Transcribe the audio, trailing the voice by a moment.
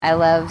I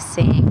love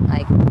seeing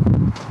like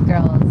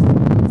girls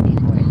on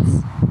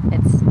skateboards.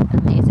 It's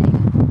amazing.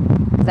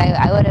 Because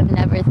I would have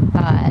never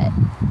thought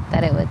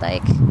that it would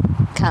like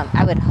come.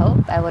 I would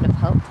have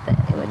hoped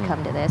that it would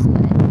come to this,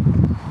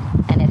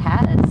 and it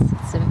has.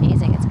 It's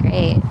amazing. It's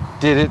great.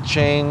 Did it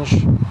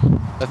change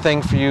a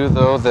thing for you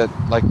though, that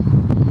like,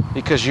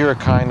 because you're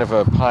kind of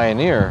a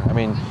pioneer, I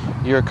mean,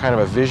 you're kind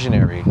of a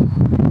visionary,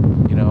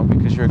 you know,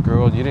 because you're a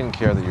girl and you didn't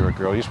care that you were a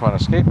girl, you just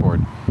wanted to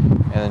skateboard.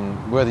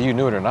 And whether you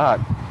knew it or not,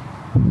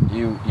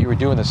 you were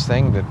doing this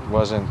thing that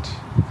wasn't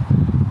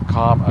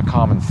a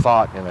common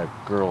thought in a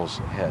girl's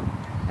head.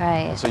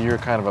 Right. And so you're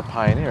kind of a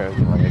pioneer,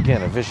 like,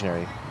 again, a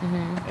visionary.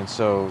 Mm-hmm. And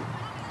so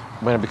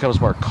when it becomes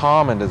more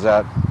common, does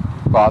that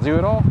bother you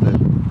at all?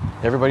 That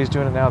everybody's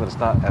doing it now, that it's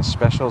not as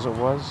special as it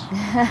was?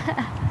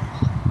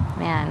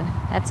 Man,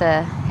 that's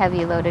a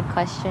heavy loaded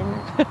question.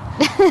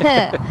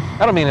 I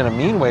don't mean in a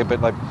mean way,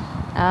 but like,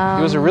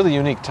 it was a really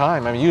unique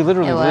time. I mean, you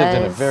literally lived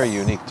in a very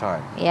unique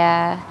time.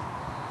 Yeah.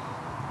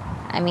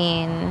 I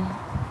mean,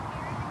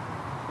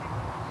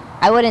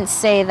 I wouldn't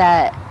say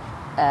that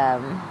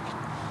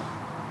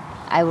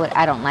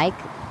I don't like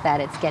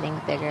that it's getting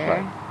bigger.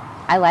 Right.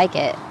 I like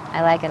it.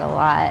 I like it a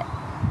lot.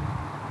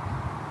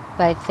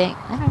 But I think,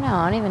 I don't know,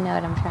 I don't even know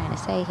what I'm trying to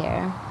say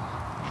here.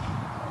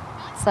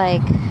 It's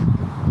like...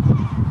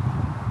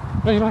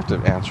 No, you don't have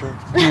to answer.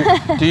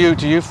 Do you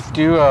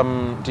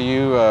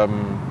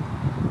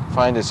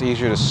find it's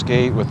easier to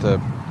skate with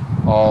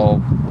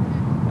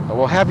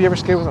have you ever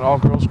skated with an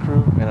all-girls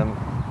crew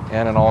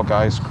and an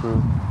all-guys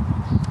crew?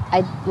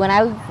 When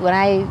I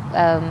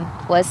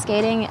was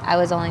skating, I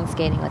was only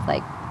skating with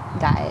like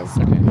guys.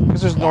 Okay,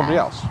 because there's nobody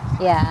else.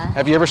 Yeah.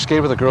 Have you ever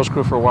skated with a girls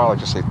crew for a while, like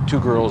just say 2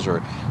 girls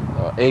or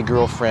a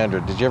girlfriend, or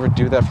did you ever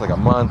do that for like a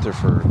month or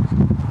for?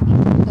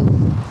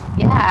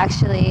 Yeah,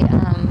 actually,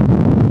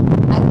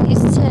 I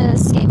used to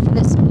skate for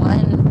this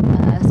one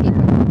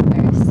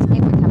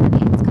skateboard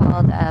company. It's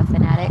called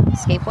Fanatic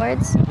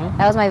Skateboards. Mm-hmm.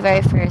 That was my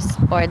very first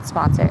board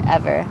sponsor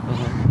ever.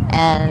 Mm-hmm.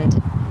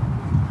 And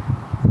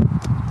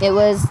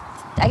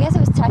I guess it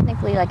was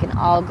technically like an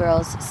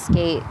all-girls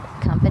skate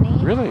company.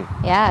 Really?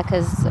 Yeah,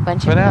 because a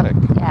bunch Fanatic.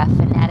 of... Yeah,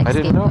 Fanatic I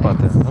didn't know about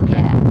that. Skateboards. Okay.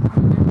 Yeah.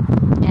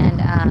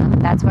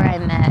 And that's where I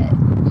met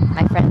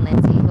my friend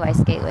Lindsay, who I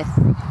skate with,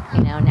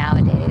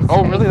 nowadays.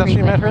 Oh, really? That's how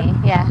you met her?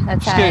 Yeah,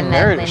 that's how I met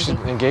married. Lindsay.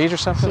 She's engaged or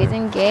something? She's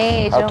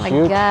engaged. How Oh my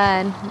cute.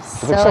 God. I'm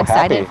looks so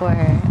excited happy. for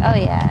her. Oh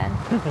yeah.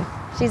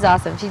 She's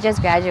awesome. She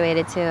just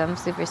graduated too. I'm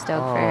super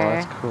stoked for her. Oh,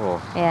 that's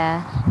cool.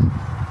 Yeah.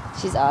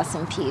 She's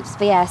awesome peeps.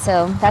 But yeah,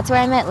 so that's where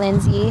I met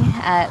Lindsay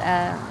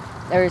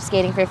or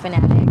skating for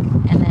Fanatic.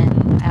 And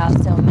then I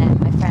also met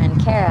my friend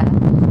Kara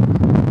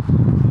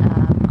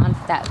on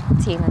that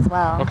team as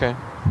well. Okay.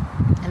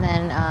 And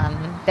then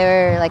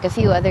there were like a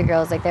few other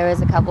girls. Like there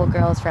was a couple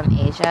girls from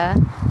Asia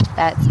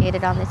that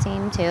skated on the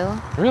team too.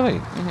 Really?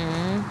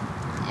 Mm-hmm.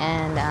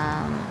 And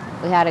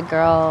we had a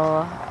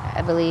girl,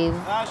 I believe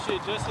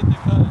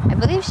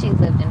she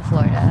lived in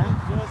Florida.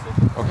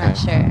 Okay. I'm not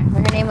sure.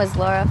 But her name was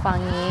Laura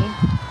Fang Yi.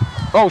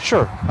 Oh,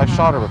 sure. I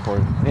shot her before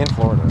in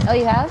Florida. Oh,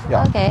 you have?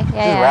 Yeah. Okay. Yeah, She's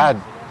yeah.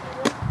 rad.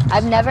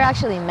 I've never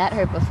actually met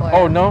her before.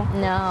 Oh, no?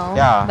 No.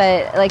 Yeah.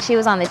 But like she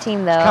was on the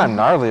team though. Kind of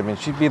gnarly. I mean,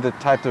 she'd be the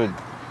type that would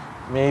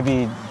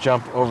maybe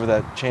jump over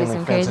that chain Do link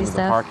some fence crazy into the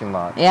stuff? parking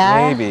lot.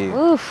 Yeah? Maybe.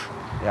 Oof.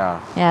 Yeah.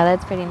 Yeah,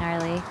 that's pretty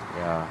gnarly.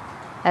 Yeah.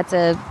 That's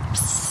a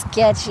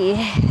sketchy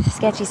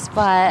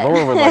spot.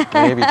 Laura would like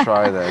maybe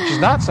try that. She's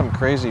not some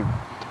crazy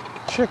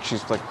chick.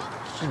 She's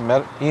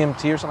met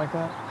EMT or something like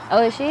that.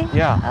 Oh, is she?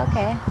 Yeah.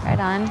 Okay, right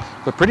on.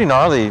 But pretty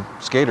gnarly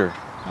skater.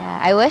 Yeah,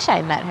 I wish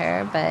I met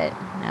her, but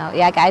no.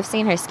 Yeah, I've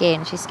seen her skate,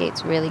 and she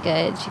skates really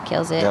good. She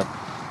kills it. Yep.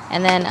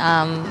 And then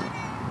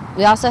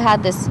we also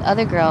had this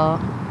other girl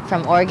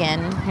from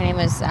Oregon. Her name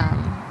was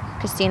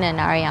Christina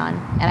Narayan,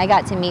 and I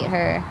got to meet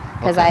her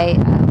because Okay.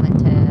 I went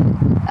to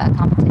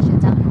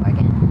competitions out in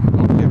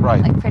Oregon. Okay,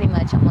 right. Like pretty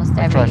much almost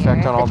every year. Trifecta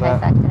and all the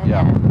that? Trifecta,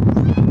 Yeah.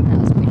 That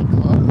was pretty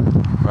cool.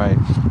 Right.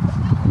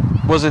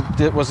 Was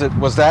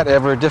that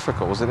ever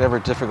difficult? Was it ever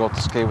difficult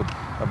to skate with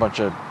a bunch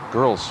of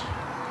girls?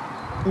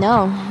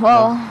 No.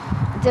 Well,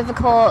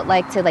 difficult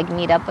to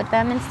meet up with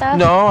them and stuff?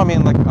 No, I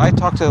mean, I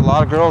talked to a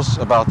lot of girls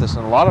about this,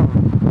 and a lot of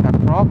them have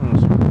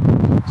problems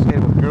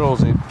skating with girls.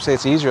 They say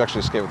it's easier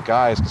actually to skate with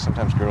guys because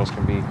sometimes girls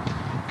can be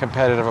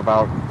competitive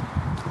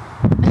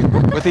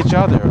with each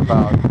other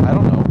about, I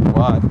don't know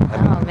what.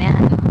 Oh man,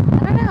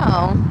 I don't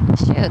know.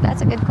 Shoot,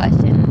 that's a good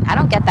question. I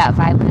don't get that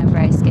vibe whenever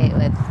I skate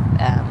with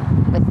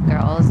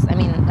girls. I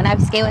mean, when I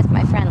skate with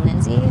my friend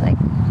Lindsay,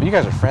 But you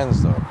guys are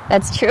friends though.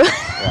 That's true.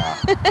 Yeah.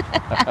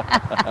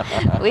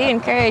 We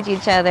encourage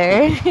each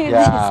other to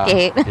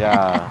skate.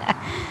 Yeah.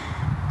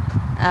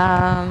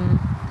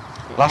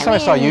 Last time I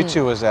saw you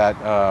two was at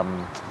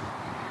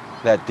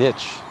that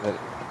ditch.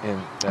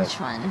 Which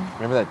one?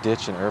 Remember that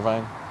ditch in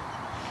Irvine?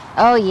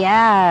 Oh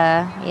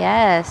yeah,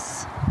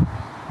 yes.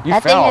 You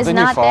that fell. thing is Didn't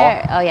not you fall?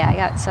 there. Oh yeah, I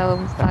got so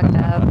fucked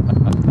up.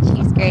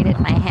 Cheese grated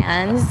my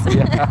hands.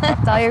 Yeah.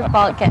 It's all your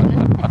fault,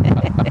 Ken.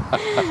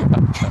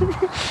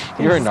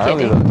 You were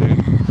gnarly though,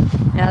 dude.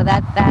 No,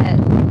 that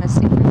was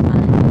super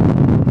fun.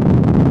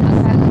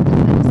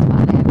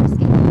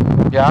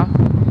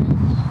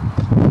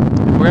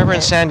 we're ever in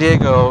it. San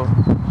Diego,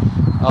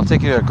 I'll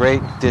take you to a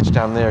great ditch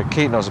down there.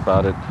 Kate knows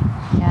about it.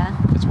 Yeah.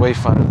 It's way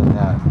funner than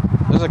that.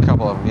 There's a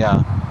couple of them,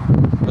 yeah.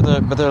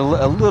 But they're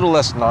a little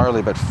less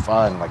gnarly, but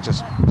fun, like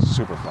just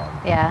super fun.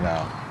 Yeah.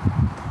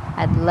 Yeah.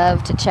 I'd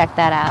love to check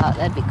that out.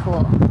 That'd be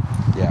cool.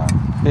 Yeah.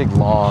 Big,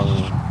 long,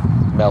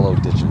 mellow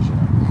ditches, you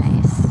know.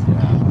 Nice.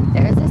 Yeah.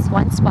 There's this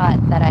one spot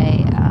that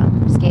I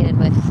skated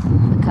with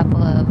a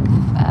couple of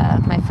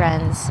my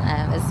friends.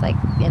 It was like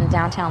in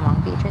downtown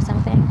Long Beach or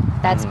something.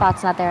 That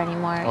spot's not there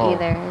anymore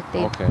either.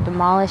 They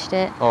demolished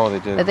it. Oh, they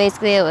did. But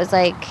basically, it was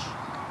like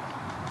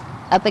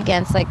up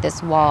against like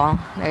this wall.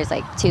 There's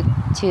like two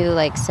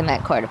like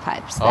cement quarter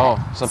pipes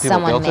that some people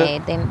someone built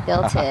made. it? They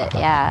built it.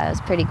 Yeah, it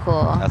was pretty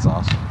cool. That's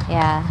awesome.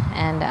 Yeah,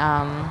 and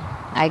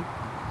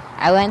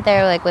I went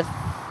there like with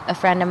a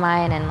friend of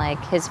mine, and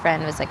like his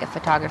friend was like a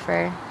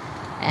photographer,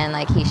 and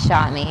like he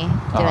shot me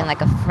doing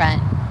like a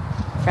front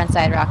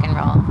side rock and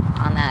roll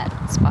on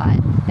that spot.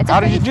 How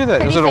did you do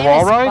that? Was it a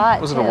wall ride?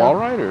 Was it a wall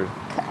ride, or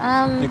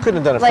you couldn't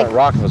have done a front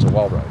rock if it was a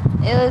wall ride?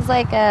 It was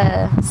like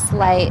a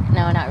slight,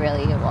 no, not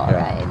really a wall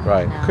ride.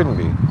 Right, no. It couldn't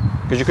be,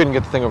 because you couldn't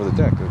get the thing over the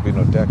deck. There'd be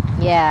no deck.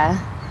 Yeah,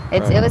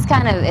 it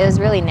was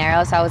really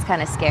narrow, so I was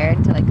kind of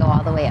scared to like go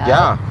all the way up.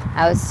 Yeah.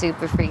 I was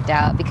super freaked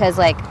out because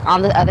like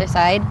on the other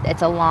side,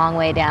 it's a long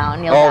way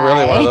down. You'll die.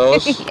 Really? One of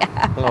those?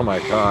 Yeah. Oh my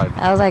God.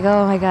 I was like,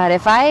 oh my God,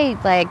 if I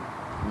like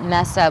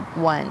mess up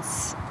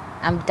once,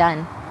 I'm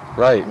done.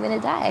 Right. I'm gonna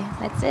die.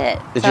 That's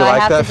it. Did so you I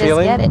like have that to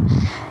feeling? Just get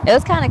it. It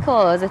was kind of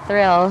cool. It was a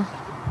thrill.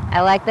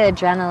 I like the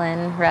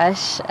adrenaline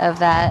rush of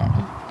that.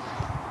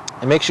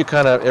 It makes you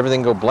kind of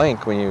everything go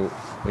blank when you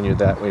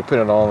put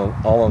it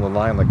all on the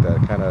line like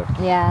that. It kind of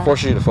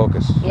forces you to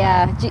focus.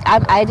 Yeah,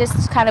 I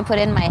just kind of put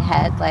in my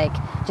head like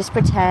just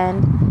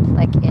pretend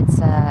like it's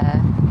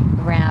a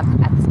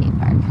ramp at the skate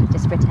park.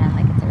 Just pretend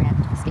like it's a ramp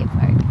at the skate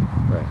park.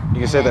 Right. You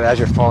can say that as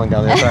you're falling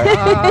down the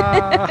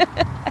inside.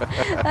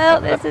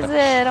 Well, this is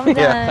it. I'm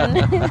done.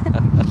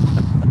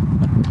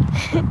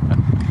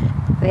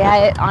 But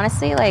yeah,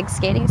 honestly, like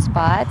skating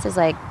spots is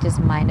like just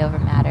mind over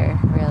matter,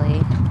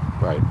 really.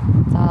 Right.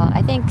 It's all.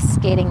 I think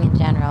skating in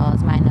general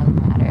is mind over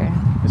matter.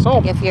 It's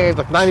all. Like if you're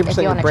like 90%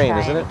 of your brain,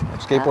 isn't it?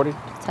 Skateboarding.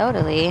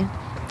 Totally.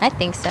 I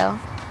think so.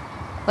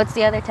 What's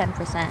the other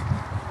 10%?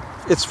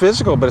 It's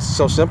physical, but it's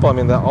so simple. I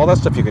mean, all that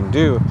stuff you can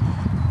do,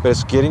 but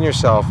it's getting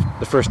yourself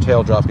the first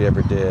tail drop you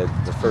ever did,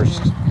 the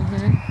first.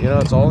 You know,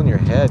 it's all in your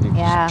head. You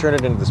just turn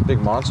it into this big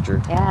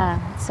monster.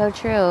 Yeah, it's so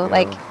true.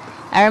 Like,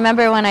 I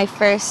remember when I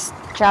first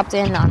dropped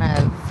in on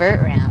a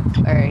vert ramp,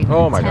 or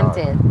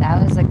attempted.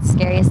 That was like the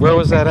scariest thing. Where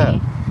was that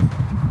at?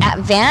 At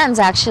Vans,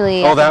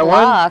 actually. Oh, at that the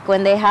one? Walk,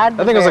 when they had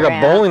the I think it was like vert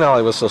a bowling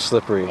alley. It was so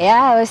slippery.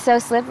 Yeah, it was so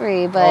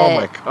slippery. But oh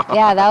my God.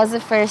 Yeah, that was the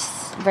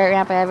first vert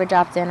ramp I ever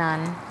dropped in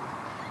on.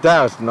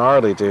 That was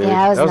gnarly, dude.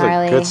 Yeah, it was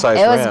gnarly. A good sized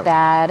ramp. It was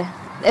bad.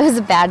 It was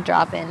a bad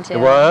drop in too. It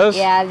was?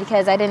 Yeah,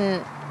 because I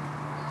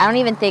don't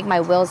even think my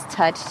wheels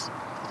touched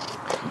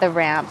the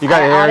ramp. You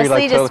got I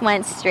honestly just totally...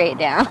 went straight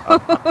down.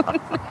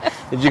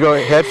 Did you go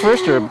head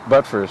first or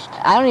butt first?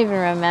 I don't even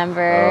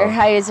remember.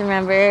 I just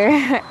remember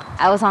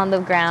I was on the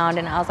ground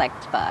and I was like,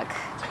 fuck.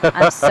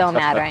 I'm so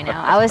mad right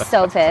now. I was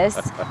so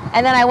pissed.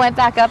 And then I went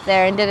back up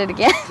there and did it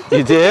again.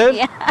 You did?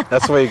 Yeah.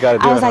 That's the way you got to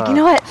do it. I was like, you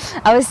know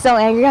what? I was so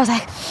angry. I was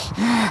like,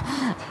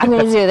 I'm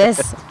going to do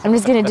this. I'm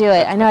just going to do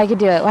it. I know I could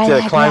do it. Why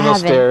did I climb those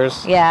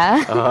stairs?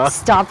 Yeah.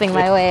 Stomping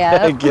my way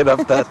up. Get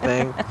up that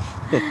thing.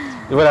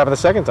 What happened the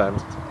second time?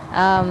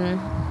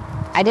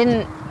 I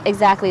didn't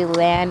exactly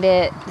land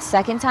it the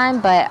second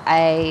time, but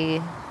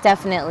I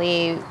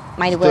definitely...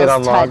 My wheels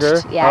touched.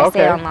 Longer? Yeah, I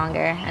stayed on longer.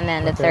 And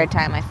then the third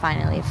time, I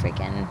finally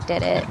freaking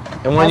did it.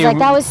 And I was like,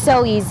 that was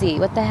so easy.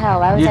 What the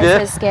hell? Why was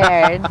I so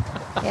scared?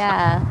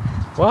 Yeah.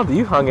 Well,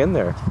 you hung in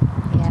there.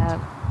 Yeah.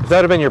 If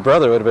that had been your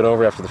brother, it would have been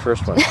over after the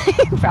first one.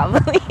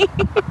 Probably.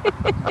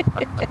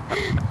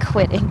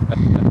 Quitting.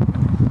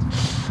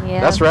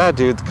 Yeah. That's rad,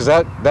 dude, because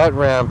that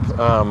ramp...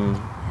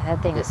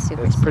 that thing was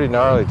super It's pretty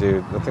gnarly,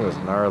 dude. That thing was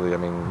gnarly. I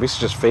mean, we used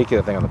to just fake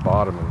that thing on the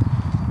bottom, and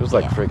it was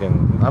like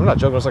freaking... I'm not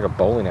joking. It was like a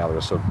bowling alley. It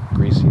was so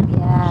greasy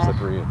and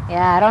slippery.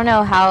 Yeah, I don't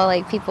know how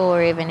like people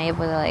were even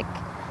able to like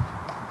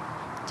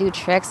do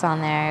tricks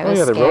on there. It was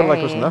they scary. rode like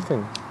it was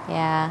nothing.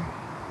 Yeah.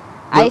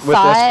 With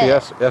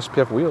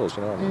SPF wheels,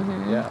 you know.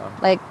 Yeah.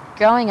 Like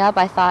growing up,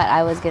 I thought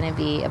I was gonna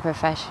be a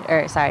professional.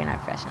 Or sorry,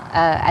 not professional.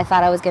 I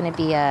thought I was gonna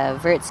be a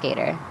vert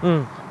skater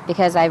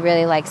because I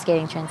really like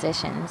skating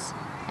transitions,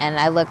 and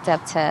I looked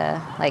up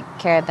to like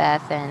Cara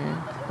Beth and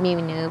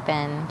Mimi Noop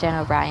and Jen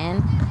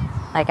O'Brien.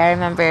 Like, I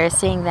remember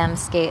seeing them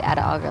skate at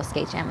an all-girl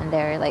skate jam, and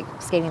they were, like,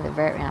 skating the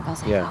vert ramp. I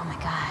was like, oh, my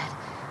God.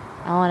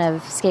 I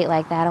want to skate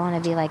like that. I want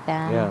to be like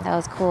them. Yeah. That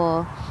was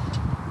cool.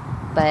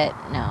 But,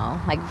 no,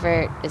 like,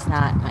 vert is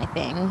not my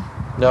thing.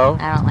 No?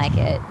 I don't like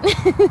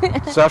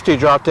it. So after you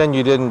dropped in,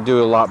 you didn't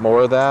do a lot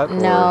more of that?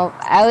 No.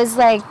 I was,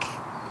 like,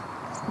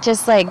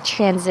 just, like,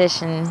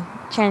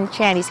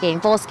 tranny skating,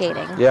 bowl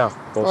skating. Yeah,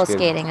 bowl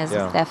skating is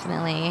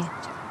definitely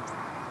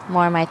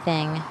more my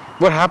thing.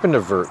 What happened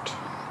to vert?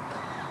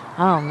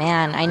 Oh,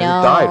 man, I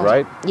know. It died,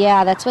 right?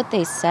 Yeah, that's what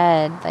they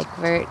said. Like,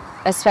 vert,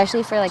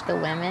 especially for, like, the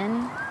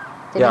women.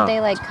 Didn't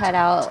they like cut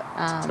out?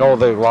 Oh,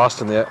 they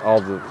lost in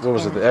what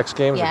was it? The X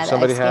Games? Yeah,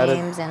 somebody the X had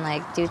Games and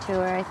like Dew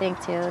Tour, I think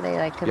too. They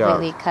like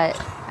completely cut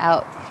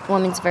out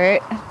women's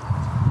vert.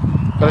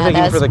 But I think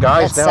even for the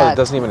guys now, sucked. it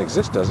doesn't even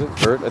exist, does it?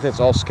 Vert? I think it's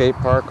all skate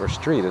park or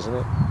street, isn't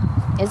it?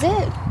 Is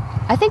it?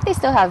 I think they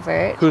still have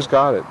vert. Who's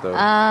got it though?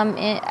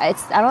 I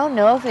don't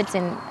know if it's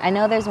in. I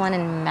know there's one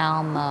in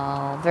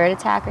Vert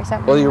Attack or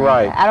something. Well, you're like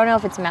right. That. I don't know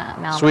if it's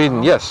Malmo.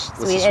 Sweden, yes, it's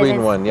the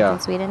Sweden one, yeah. In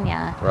Sweden,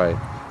 yeah. Right.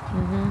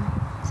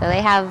 So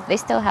they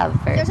still have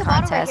vert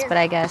contests, but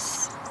I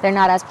guess they're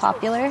not as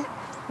popular,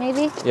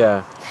 maybe.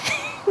 Yeah.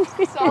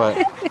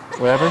 But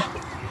whatever.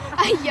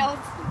 I yelled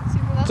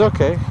super loud. It's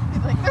okay.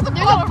 There's a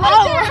bottle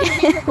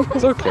right there.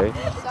 It's okay.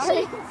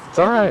 Sorry. It's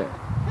all right.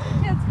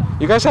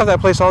 You guys have that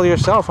place all to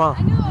yourself, huh?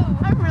 I know.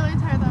 I'm really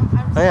tired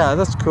though. Oh, yeah,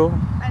 that's cool.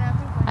 I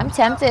know. I'm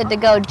tempted to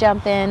go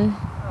jump in.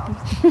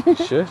 You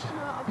should.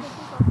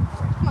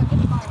 Come on, get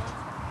the bottle.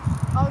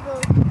 I'll go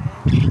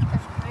with you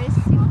guys.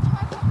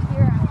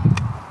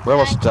 We're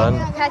almost done.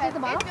 Can I take the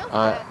bottle?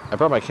 I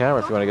brought my camera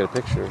if you want to get a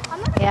picture.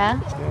 Yeah,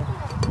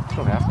 Yeah. You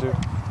don't have to.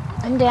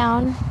 I'm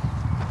down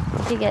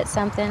to get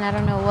something. I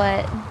don't know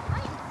what.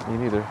 Me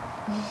neither.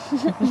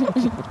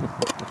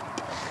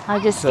 I'll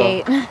just So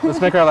skate.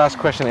 let's make our last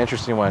question an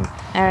interesting one.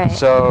 All right.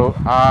 So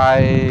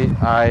I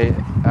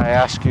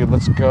ask you,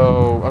 let's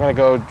go. I'm gonna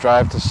go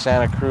drive to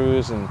Santa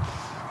Cruz, and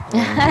you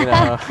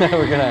know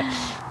we're gonna.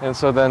 And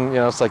so then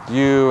it's like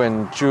you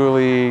and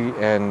Julie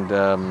and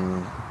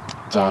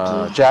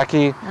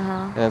Jackie.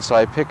 Uh-huh. And so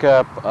I pick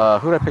up.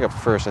 Who did I pick up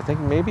first? I think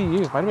maybe you.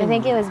 Might have been I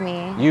think it was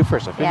me. You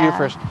first. I picked you Yeah.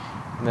 first.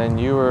 And then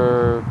you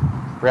were.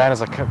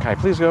 Brandon's like, can I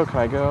please go? Can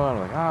I go? I'm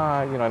like,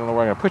 I don't know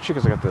where I'm gonna put you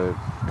because I got the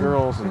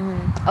girls.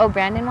 And Oh,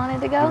 Brandon wanted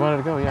to go? you wanted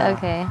to go, yeah.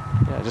 Okay.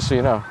 Yeah, just so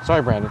you know.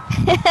 Sorry, Brandon.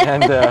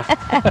 And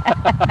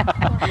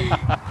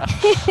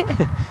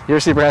you ever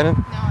see Brandon?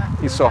 No.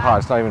 He's so hot.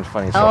 It's not even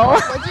funny. He's so Oh.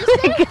 hot. What'd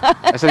you say?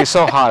 I said he's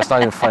so hot. It's not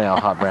even funny how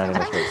hot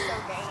Brandon is. I'm just so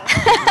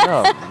gay.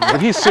 No,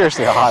 but he's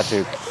seriously a hot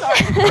dude.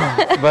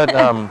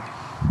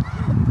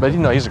 But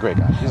he's a great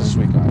guy. He's a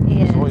sweet guy. He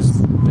He's is. always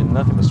been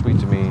nothing but sweet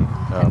to me.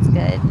 That's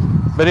good.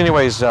 But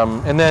anyways,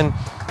 and then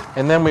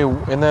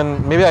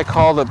maybe I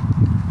called up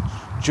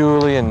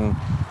Julie and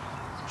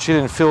she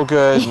didn't feel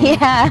good. And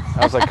Yeah.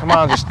 I was like, come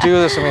on, just do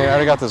this. I mean, I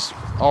already got this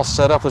all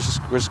set up. We're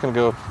just gonna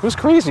go. It was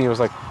crazy. It was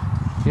like,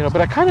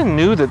 but I kind of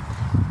knew that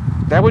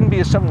wouldn't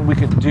be something we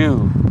could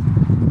do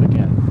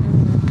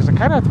again. Because I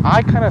kind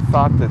of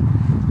thought that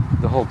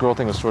the whole girl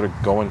thing was sort of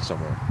going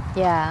somewhere.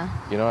 Yeah.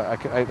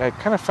 I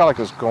kind of felt like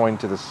it was going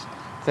to this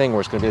thing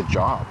where it's going to be a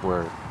job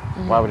where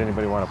why would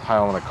anybody want to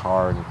pile in a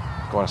car and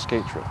go on a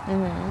skate trip?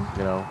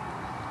 That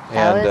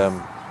And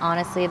was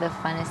honestly the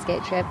funnest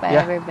skate trip I've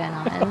Yeah. ever been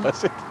on.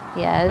 was it?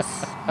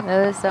 Yes. It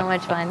was so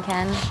much fun,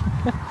 Ken.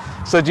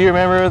 So do you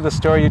remember the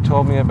story you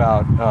told me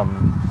about, you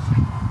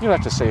don't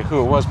have to say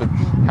who it was, but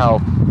how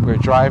we were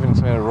driving,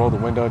 somebody had to roll the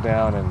window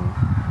down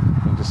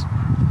and just,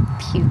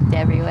 Puked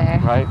everywhere.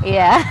 Right?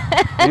 Yeah.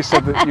 you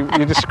said that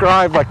you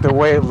described like the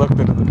way it looked,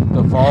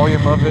 the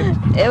volume of it.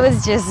 It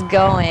was just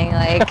going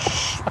like,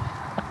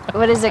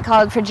 what is it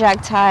called?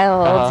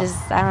 Projectile. Uh-huh.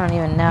 Just, I don't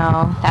even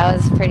know. That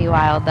was pretty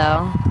wild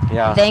though.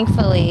 Yeah.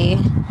 Thankfully,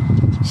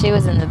 she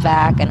was in the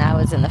back and I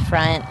was in the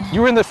front.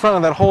 You were in the front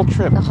of that whole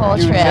trip. The whole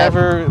you trip.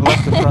 never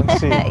left the front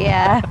seat.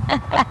 Yeah.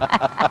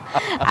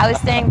 I was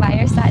staying by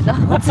your side the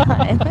whole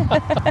time.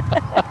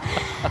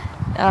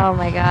 Oh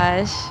my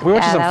gosh. We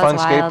went to Yeah, some that fun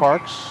was skate wild.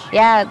 parks.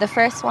 Yeah, the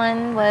first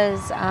one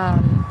was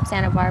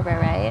Santa Barbara,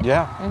 right?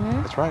 Yeah,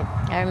 Mhm. that's right.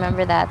 I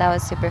remember that. That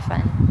was super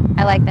fun.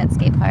 I like that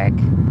skate park.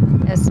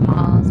 It was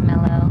small, it was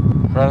mellow.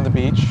 Right on the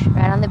beach.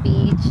 Right on the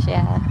beach,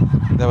 yeah.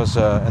 That was,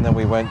 and then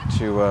we went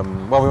to,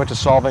 we went to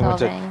Solving. Went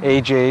to Solving.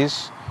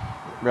 AJ's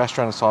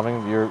restaurant in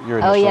Solving. Your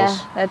initials. Oh yeah,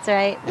 that's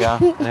right. Yeah,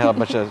 and had a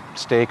bunch of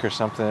steak or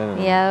something.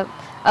 And Yep.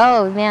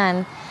 Oh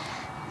man.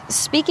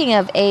 Speaking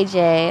of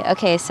AJ,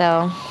 okay,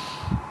 so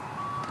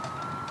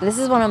this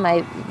is one of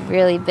my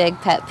really big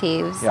pet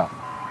peeves. Yeah.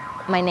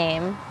 My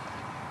name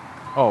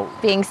Oh,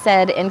 being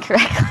said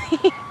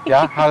incorrectly.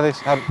 yeah.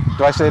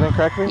 Do I say it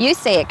incorrectly? You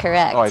say it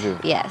correct. Oh, I do.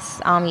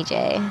 Yes,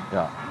 AmeeJay.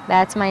 Yeah.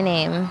 That's my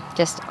name,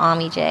 just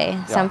AmeeJay.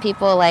 Yeah. Some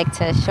people like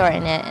to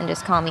shorten it and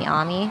just call me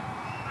Ami.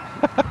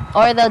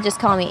 Or they'll just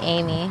call me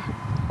Amy.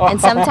 And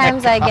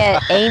sometimes I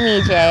get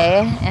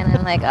AmeeJay, and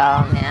I'm like,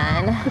 oh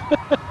man.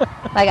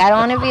 Like, I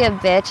don't want to be a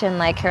bitch and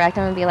like correct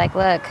them and be like,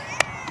 look,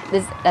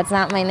 that's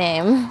not my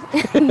name.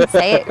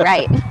 Say it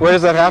right. Where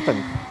does that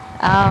happen?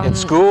 In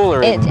school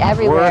or in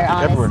everywhere, work?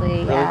 honestly, Everywhere.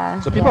 Really? yeah.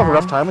 So people have a Yeah.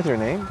 rough time with your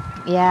name?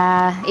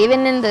 Yeah,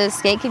 even in the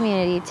skate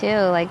community too.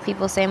 Like,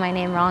 people say my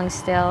name wrong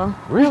still.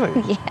 Really?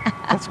 Yeah.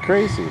 That's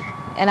crazy.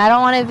 And I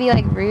don't want to be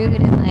like rude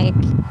and like,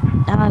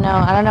 I don't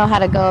know how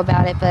to go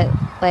about it, but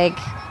like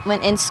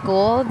when in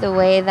school, the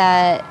way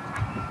that,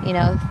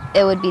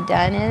 it would be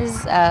done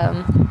is,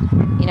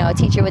 a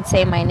teacher would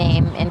say my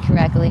name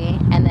incorrectly,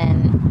 and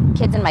then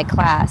kids in my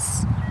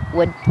class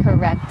would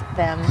correct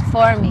them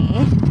for me.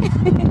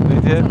 They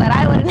did? So that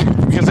I wouldn't have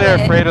to Because do they're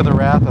it. afraid of the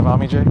wrath of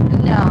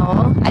AmeeJay?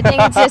 No, I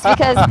think it's just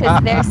because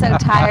they're so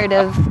tired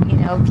of,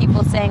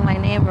 people saying my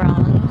name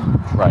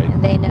wrong. Right.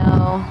 And they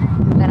know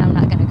that I'm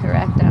not going to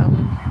correct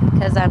them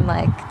because I'm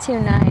like too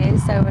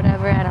nice or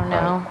whatever. I don't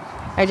know.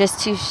 Or just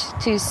too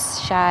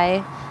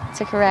shy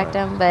to correct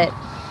them. But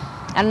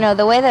I don't know.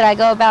 The way that I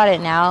go about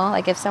it now,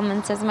 like if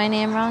someone says my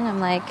name wrong, I'm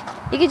like,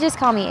 you could just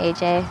call me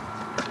AJ.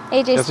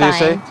 AJ's fine. That's what you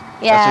say?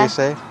 Yeah. That's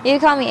what you say? You can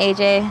call me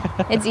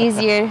AJ. It's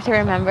easier to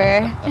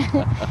remember.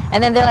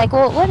 And then they're like,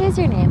 well, what is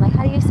your name? Like,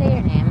 how do you say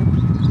your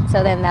name?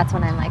 So then that's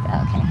when I'm like,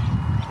 oh, okay.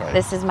 Right.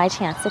 This is my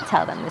chance to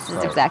tell them this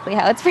is exactly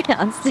how it's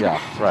pronounced. Yeah,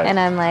 right. And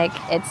I'm like,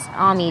 it's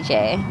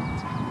AmeeJay.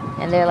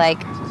 And they're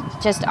like,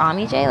 just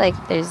AmeeJay? Like,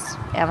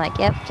 I'm like,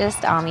 yep, just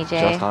AmeeJay.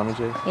 Just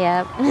AmeeJay?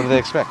 Yep. What do they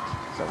expect?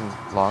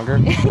 Something longer?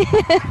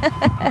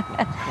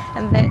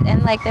 and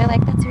they're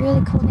like, that's a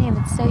really cool name.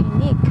 It's so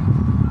unique.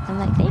 I'm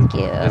like, thank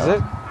you. Is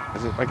it?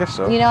 I guess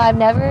so. I've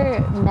never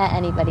met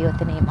anybody with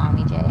the name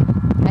AmeeJay.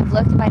 I've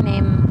looked my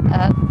name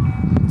up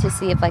to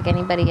see if like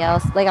anybody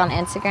else, like on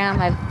Instagram,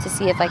 to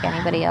see if like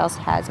anybody else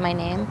has my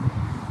name,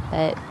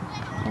 but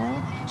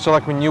So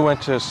like when you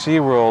went to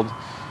SeaWorld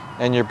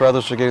and your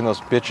brothers were getting those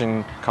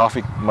bitchin'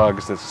 coffee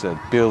mugs that said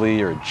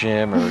Billy or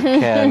Jim or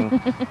Ken,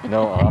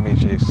 no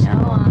AmeeJay.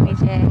 No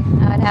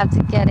AmeeJay. I would have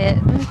to get it.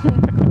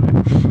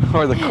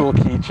 Or the cool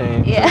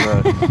keychain.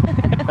 Yeah.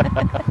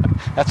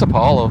 That's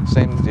Apollo,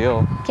 same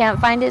deal. Can't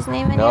find his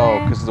name anywhere?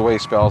 No, because the way he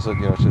spells it,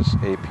 it's just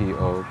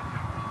APOLLO.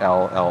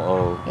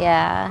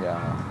 Yeah.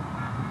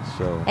 Yeah.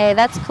 So. Hey,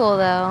 that's cool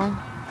though.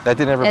 That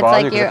didn't ever It's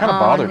bother like you? 'Cause your it kind of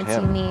own, bothered it's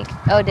him. unique.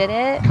 Oh, did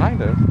it?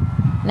 Kind of.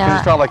 No. Because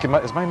he felt like,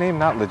 is my name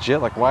not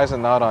legit? Like, why is it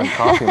not on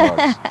coffee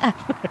mugs?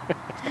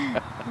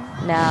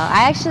 No,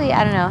 I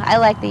don't know. I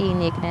like the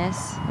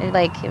uniqueness. It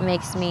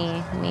makes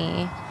me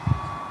me.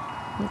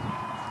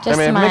 Just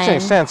If it makes any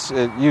mine. sense,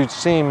 you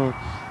seem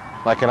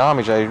like an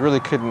AmeeJay. I really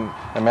couldn't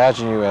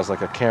imagine you as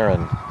like a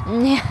Karen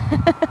Yeah.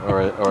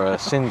 or a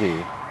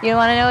Cindy. You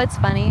want to know what's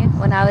funny?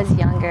 When I was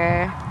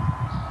younger,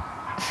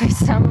 for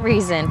some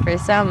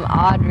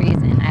odd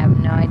reason, I have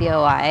no idea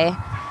why,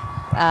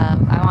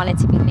 I wanted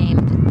to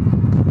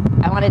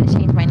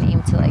change my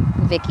name to like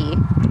Vicky.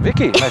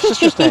 Vicky, my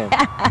sister's name.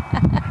 Yeah.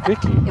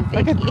 Vicky.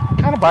 I could Vicky.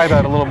 kind of buy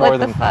that a little more What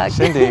the than fuck?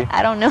 Cindy.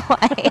 I don't know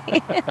why.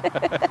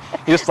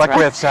 You just like the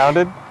way it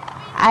sounded?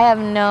 I have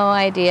no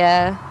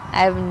idea.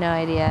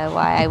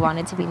 Why I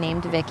wanted to be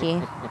named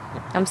Vicky.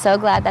 I'm so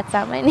glad that's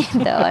not my name,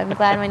 though. I'm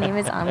glad my name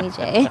is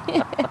AmeeJay.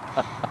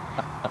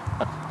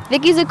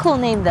 Vicky's a cool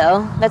name,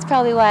 though. That's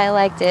probably why I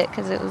liked it,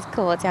 because it was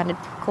cool. It sounded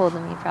cool to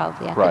me,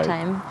 probably, at the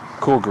time.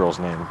 Cool girl's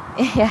name.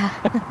 Yeah.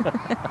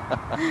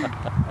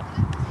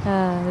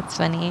 Oh, that's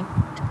funny.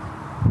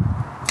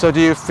 So do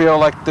you feel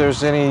like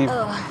there's any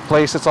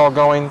place that's all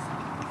going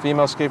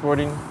female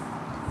skateboarding?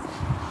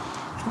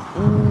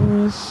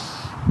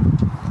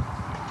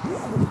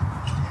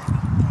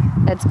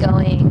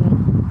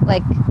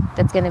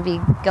 That's going to be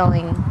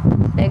going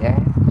bigger?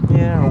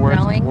 Yeah, or where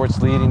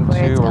it's leading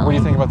Where to, it's or what do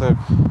you going? think about the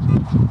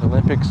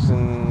Olympics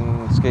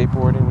and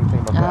skateboarding? What do you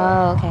think about that?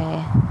 Oh,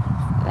 okay.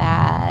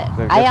 That. Is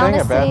that a good I thing,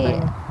 honestly. a bad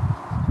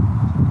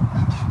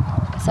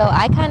thing? So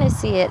I kind of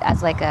see it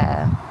as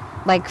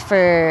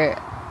for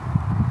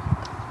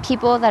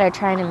people that are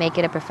trying to make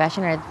it a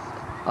profession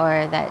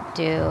or that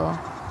do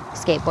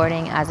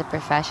skateboarding as a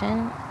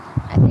profession.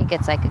 I think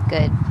it's like a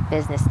good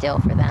business deal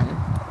for them.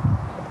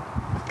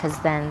 Because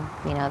then,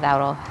 that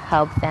will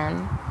help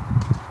them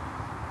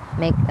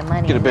make the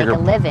money and make a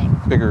living.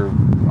 Bigger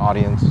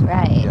audience.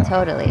 Right, Yeah.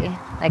 totally.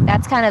 Like,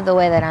 that's kind of the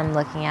way that I'm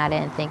looking at it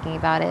and thinking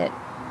about it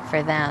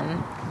for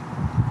them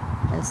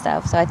and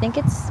stuff. So I think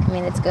it's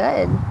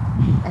good.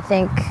 I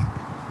think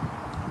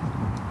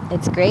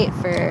it's great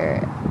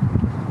for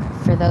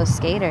those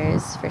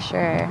skaters, for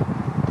sure.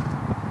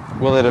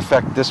 Will it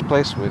affect this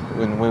place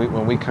when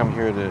we come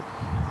here when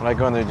I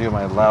go in there to do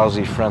my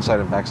lousy frontside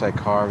and backside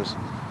carves?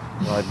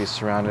 Will I be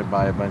surrounded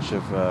by a bunch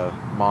of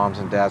moms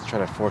and dads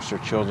trying to force their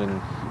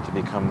children to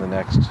become the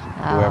next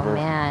whoever? Oh,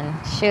 man.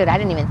 Shoot, I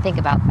didn't even think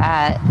about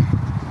that.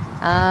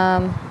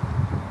 I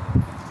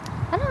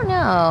don't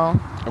know.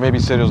 Or maybe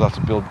cities will have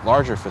to build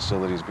larger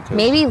facilities because...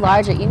 Maybe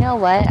larger. You know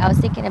what? I was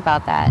thinking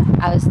about that.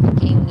 I was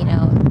thinking,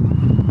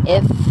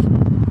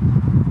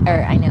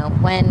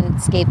 when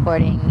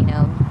skateboarding,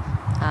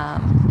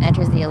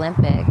 enters the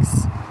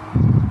Olympics,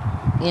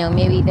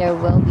 maybe there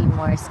will be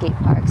more skate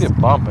parks. Be a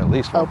bump at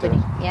least.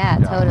 Opening. Yeah,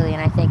 totally.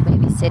 And I think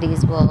maybe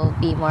cities will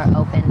be more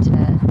open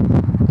to,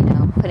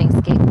 putting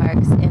skate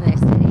parks in their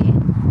city,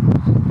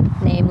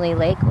 namely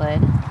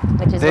Lakewood,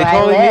 which is where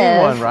I live. They totally need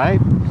one, right?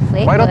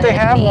 Lakewood Why don't they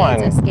have needs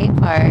one? a skate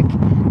park.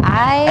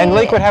 And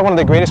Lakewood had one of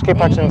the greatest skate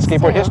parks in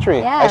skateboard history.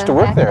 Yeah, I used to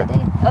work back there. in the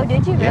day. Oh,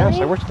 did you really? Yes,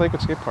 I worked at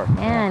Lakewood Skate Park.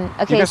 Man,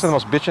 okay. You guys are the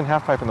most bitchin'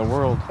 half pipe in the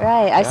world.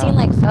 Right, I've seen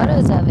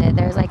photos of it.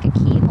 There's a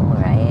keyhole,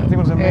 right? I think it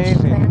was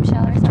amazing. Or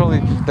clamshell or something.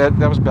 Totally.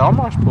 That was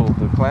Belmarsh pool,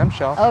 the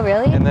clamshell. Oh,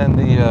 really? And then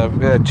we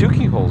had 2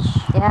 keyholes.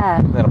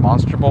 Yeah. We had a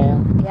monster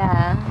bowl.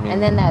 Yeah.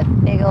 And then that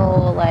big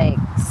old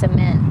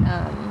cement.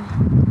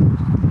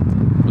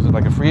 Was it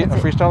like a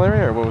freestyle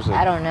area or what was it?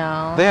 I don't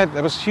know.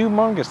 It was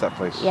humongous, that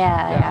place.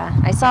 Yeah.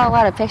 I saw a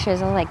lot of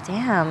pictures. I was like,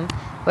 damn,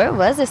 Where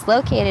was this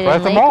located Right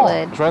in at the mall.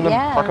 Lakewood? It's right in the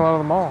Yeah. parking lot of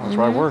the mall. That's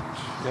where I Mhm. worked.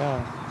 Yeah.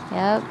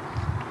 Yep.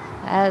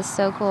 That is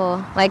so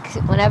cool. Like,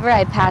 whenever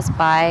I pass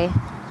by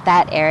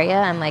that area,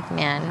 I'm like,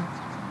 man,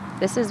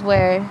 this is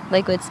where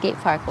Lakewood Skate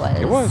Park was.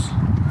 It was.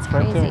 It's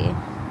right crazy. there.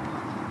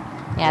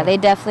 Yeah, they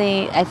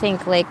definitely, I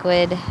think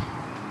Lakewood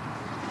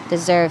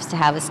deserves to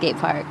have a skate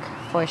park,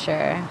 for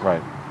sure.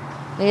 Right.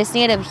 We just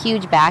need a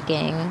huge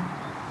backing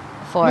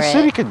for The it.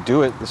 city could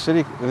do it. The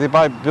city, they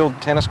build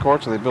tennis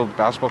courts or they build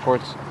basketball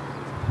courts.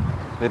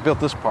 They built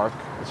this park,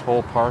 this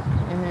whole park.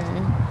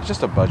 Mm-hmm. It's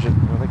just a budget.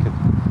 You know, they could,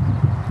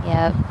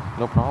 Yep.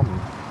 no problem.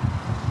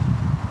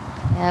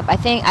 Yep. I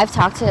think I've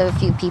talked to a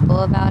few people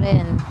about it,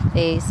 and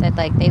they said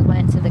like they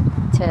went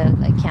to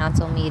like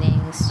council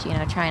meetings, you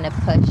know, trying to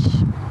push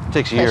It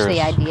takes years. the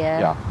idea.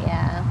 Yeah.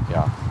 Yeah.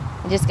 Yeah.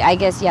 I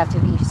guess you have to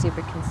be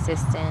super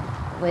consistent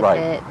with Right.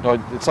 it. No,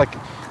 it's like,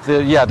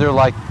 they're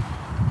like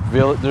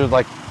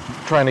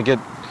trying to get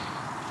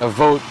a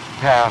vote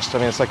passed. I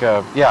mean, it's like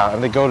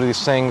and they go to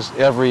these things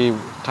every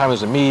time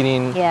there's a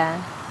meeting. Yeah.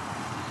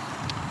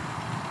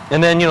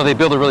 And then, you know, they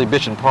build a really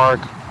bitchin' park.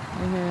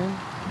 Mhm.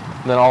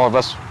 And then all of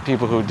us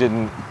people who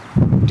didn't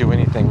do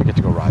anything, we get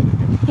to go ride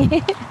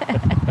it.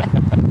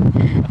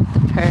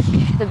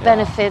 The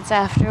benefits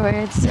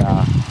afterwards.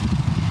 Yeah.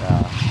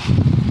 Yeah.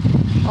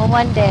 Well,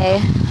 one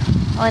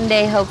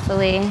day,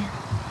 hopefully,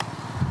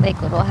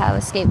 Lakewood will have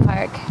a skate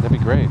park. That'd be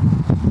great.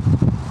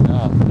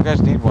 Yeah. You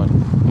guys need one.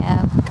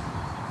 Yeah.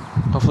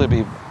 Hopefully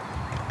it'll be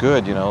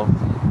good, you know.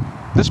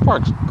 This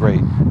park's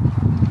great.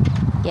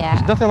 Yeah.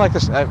 There's nothing like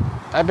this.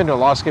 I've been to a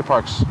lot of skate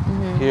parks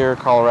here,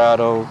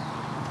 Colorado,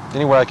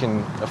 anywhere I can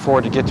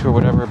afford to get to or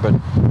whatever, but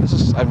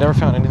I've never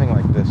found anything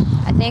like this.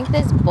 I think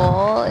this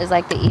bowl is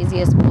like the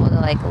easiest bowl to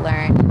like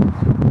learn.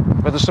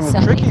 But there's some So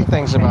many tricky different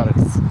things about it.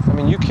 tricks. I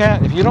mean,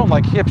 if you don't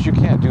like hips, you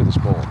can't do this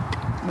bowl.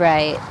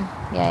 Right.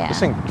 Yeah. This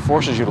thing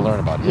forces you to learn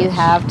about hips. You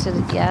have to.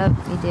 Yep.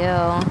 You do.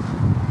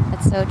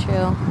 That's so true.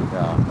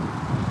 Yeah.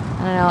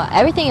 I don't know.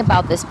 Everything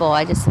about this bowl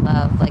I just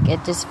love. Like,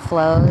 it just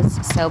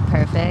flows so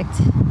perfect.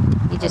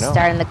 You just know.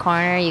 start in the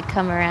corner, you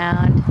come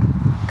around,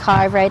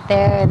 carve right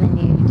there, and then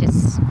you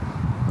just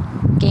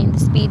gain the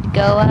speed to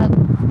go up.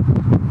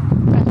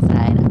 Front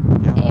side,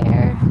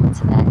 air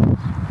to that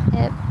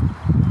hip.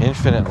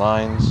 Infinite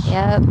lines.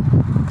 Yep.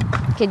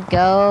 Could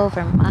go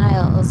for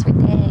miles, for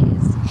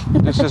days.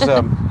 This is,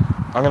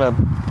 I'm going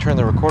to turn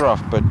the recorder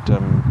off, but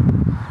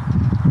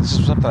this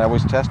is something I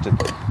always tested.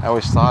 I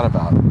always thought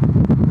about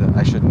that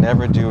I should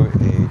never do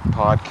a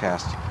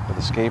podcast with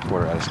a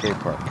skateboarder at a skate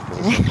park,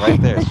 because it's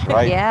right there. It's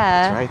right,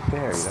 Yeah. It's right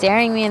there. You know?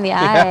 Staring me in the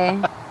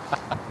eye.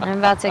 I'm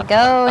about to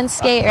go and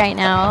skate right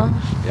now.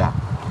 Yeah.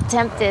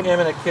 Tempted. Him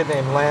and a kid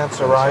named Lance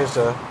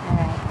Ariza,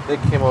 Alright. they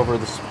came over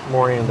this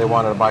morning and they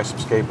wanted to buy some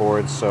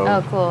skateboards. So,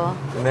 Oh, cool.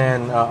 and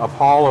then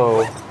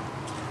Apollo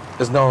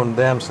has known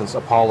them since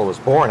Apollo was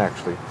born,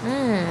 actually.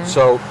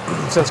 So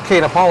since Kate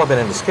and Apollo have been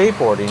into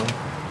skateboarding,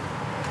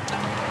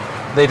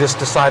 they just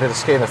decided to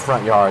skate in the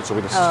front yard. So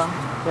we just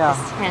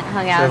Just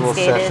hung out did a and little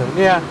skated. session.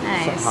 Yeah,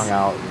 Nice. hung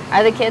out.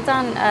 Are the kids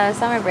on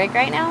summer break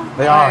right now?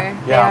 They Or are.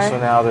 they Yeah. are? So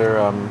now they're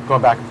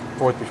going back and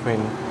forth between,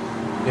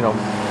 you know,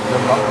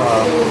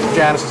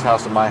 Janice's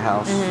house and my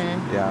house.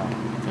 Yeah.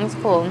 That's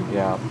cool.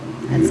 Yeah.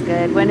 That's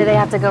good. When do they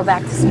have to go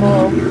back to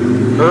school?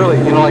 Early,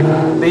 you know,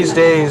 like these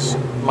days,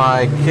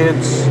 my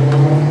kids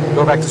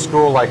go back to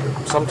school like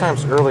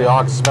sometimes early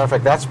August. As a matter of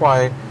fact, that's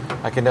why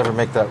I can never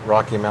make that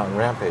Rocky Mountain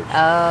Rampage.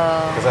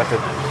 Oh. Because I have to,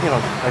 you know,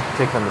 I have to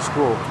take them to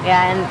school.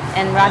 Yeah,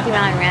 and Rocky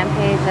Mountain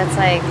Rampage, that's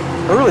like,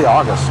 Early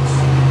August.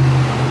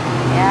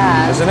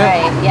 yeah, Isn't that's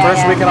it? right. Yeah,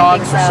 First yeah, week in I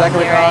August think or so. second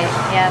week You're in right.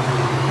 August? Yep.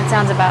 That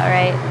sounds about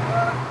right.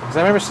 Because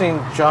I remember seeing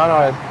John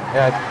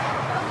at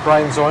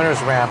Brian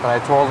Zoyner's ramp, and I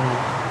told him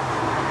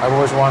I've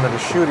always wanted to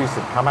shoot. He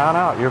said, "Come on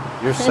out. You're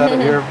set.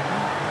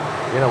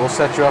 You know, we'll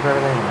set you up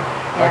everything."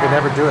 I could Yeah.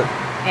 never do it.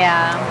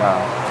 Yeah.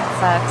 Wow.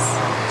 That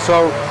sucks.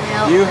 So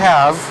Yep. you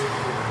have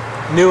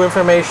new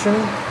information.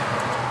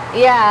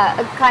 Yeah,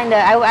 kind of.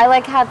 I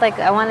like had like,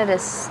 I wanted to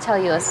tell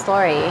you a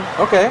story.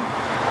 Okay.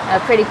 A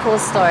pretty cool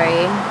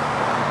story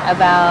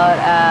about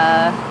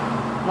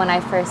when I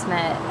first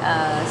met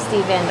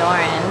Steve Van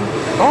Doren.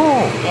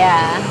 Oh.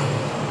 Yeah,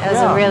 it was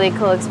Yeah. a really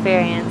cool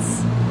experience.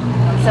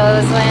 So it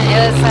was when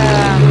what's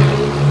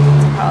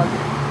it called?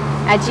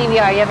 At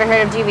GVR. You ever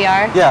heard of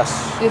GVR? Yes.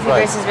 Goofy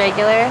right. versus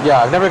regular.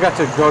 Yeah, I've never got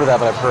to go to that,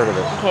 but I've heard of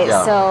it. Okay,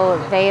 yeah. so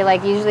they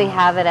like usually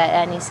have it at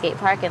any skate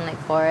park in Lake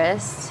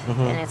Forest,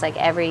 and it's like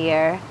every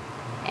year.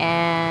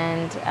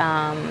 And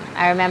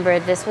I remember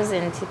this was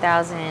in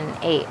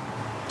 2008.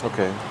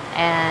 Okay.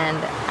 And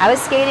I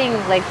was skating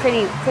like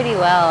pretty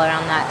well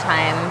around that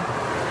time.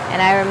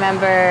 And I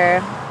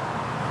remember,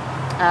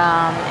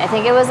 I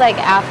think it was like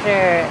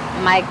after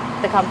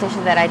the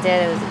competition that I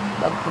did, it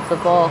was the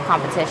bowl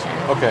competition.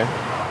 Okay.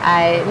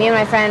 Me and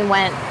my friend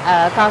went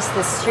across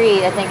the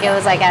street. I think it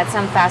was like at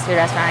some fast food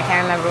restaurant. I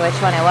can't remember which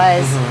one it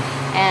was.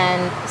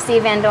 And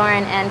Steve Van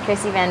Doren and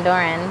Chrissy Van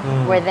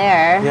Doren were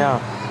there,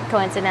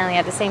 coincidentally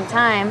at the same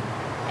time.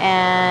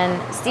 And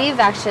Steve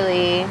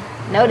actually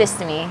noticed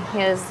me.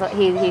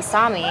 He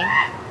saw me,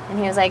 and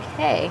he was like,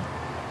 "Hey,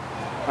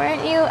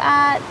 weren't you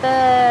at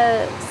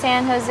the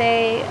San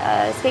Jose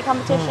skate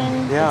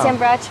competition, yeah. the Tim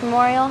Brutch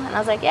Memorial? And I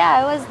was like, yeah,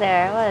 I was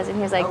there, I was. And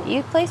he was like,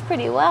 you placed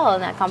pretty well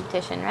in that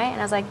competition, right? And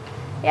I was like,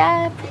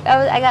 yeah,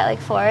 I got like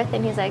 4th.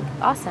 And he's like,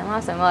 awesome.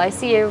 Well, I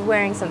see you're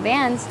wearing some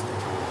Vans.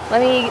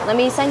 Let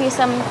me send you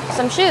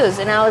some shoes.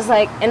 And I was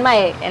like,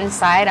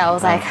 inside, I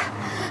was like,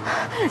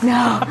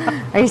 no,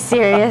 are you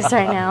serious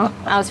right now?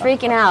 I was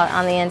freaking out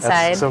on the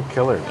inside. That's so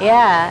killer.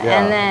 Yeah.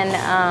 And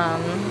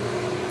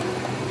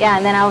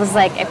then I was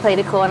like, I played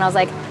it cool, and I was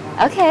like,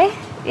 okay,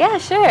 yeah,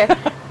 sure.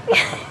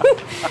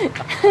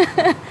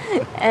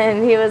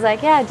 And he was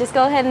like, yeah, just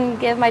go ahead and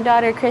give my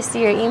daughter Christy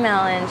your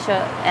email and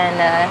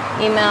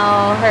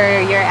email her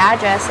your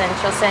address, and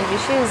she'll send you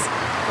shoes.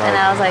 Right. And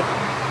I was like,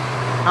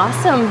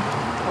 awesome,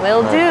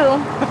 will do.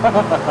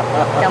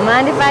 Don't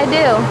mind if I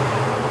do.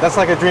 That's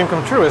like a dream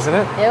come true, isn't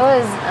it? It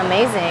was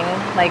amazing.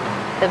 Like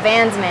the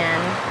Vans man.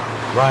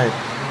 Right.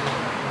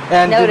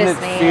 And didn't it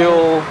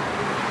feel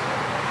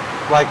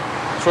like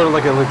sort of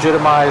like it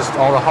legitimized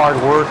all the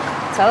hard work?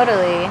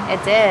 Totally,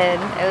 it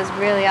did. It was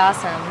really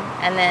awesome.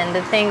 And then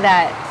the thing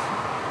that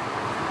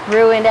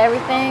ruined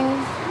everything,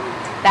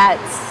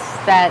 that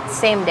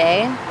same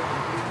day,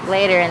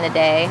 later in the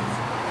day,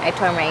 I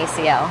tore my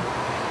ACL.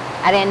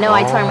 I didn't know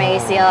I tore my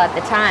ACL at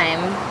the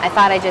time. I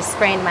thought I just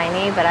sprained my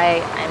knee, but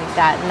I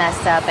got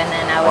messed up, and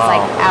then I was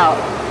like out.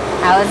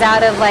 I was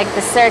out of like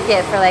the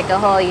circuit for like a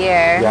whole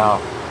year.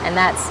 Yeah. And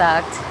that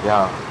sucked.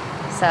 Yeah.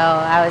 So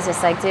I was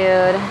just like,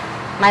 dude,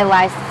 my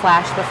life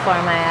flashed before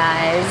my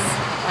eyes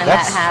when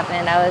that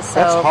happened. I was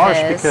so That's harsh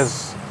pissed.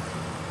 Because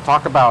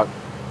talk about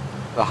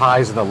the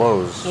highs and the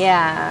lows.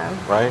 Yeah.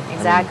 Right?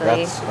 Exactly. I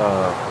mean, that's,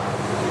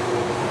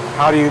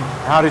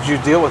 how did you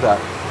deal with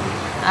that?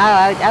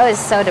 Oh, I was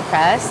so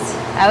depressed.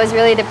 I was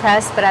really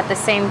depressed, but at the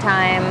same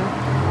time,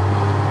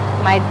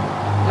 my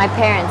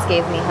parents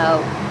gave me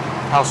hope.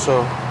 How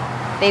so?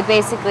 They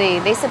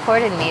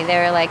supported me. They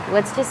were like,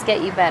 let's just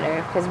get you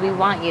better because we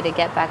want you to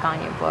get back on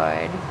your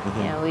board. Mm-hmm.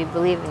 You know, we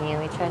believe in you,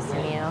 we trust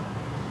in you.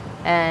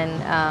 And,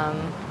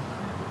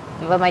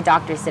 but my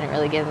doctors didn't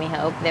really give me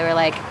hope. They were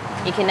like,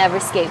 you can never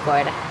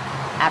skateboard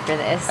after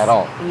this. At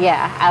all?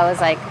 Yeah. I was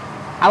like,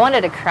 I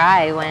wanted to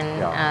cry when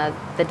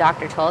the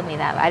doctor told me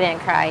that. I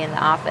didn't cry in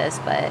the office,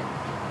 but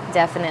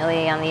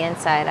definitely on the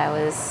inside I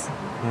was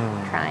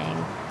crying.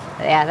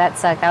 But yeah, that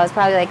sucked. That was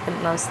probably like the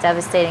most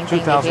devastating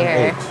thing to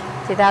hear.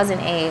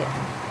 2008.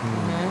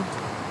 Mm-hmm.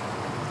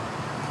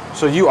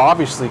 So you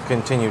obviously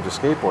continued to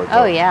skateboard,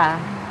 though. Oh yeah,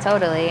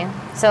 totally.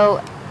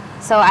 So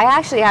I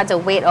actually had to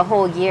wait a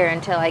whole year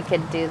until I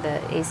could do the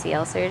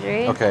ACL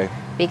surgery. Okay.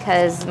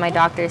 Because I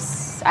got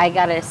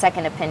a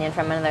second opinion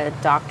from another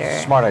doctor.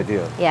 Smart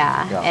idea.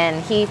 Yeah.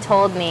 And he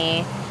told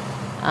me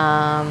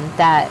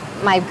that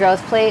my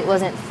growth plate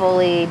wasn't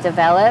fully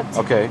developed.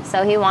 Okay.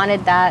 So he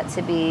wanted that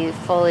to be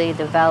fully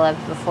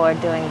developed before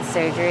doing the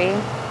surgery.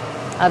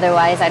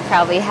 Otherwise, I'd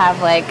probably have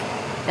like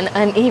an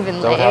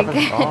uneven leg.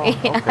 Okay.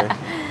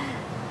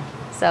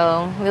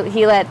 So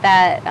he let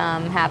that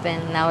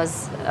happen, and that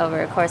was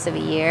over a course of a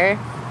year.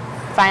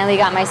 Finally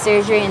got my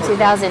surgery in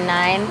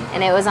 2009,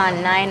 and it was on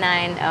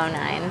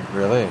 9/9/09.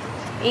 Really?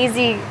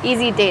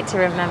 Easy date to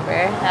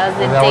remember. That was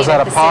the and date was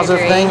that of a the positive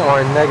surgery. thing or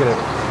a negative?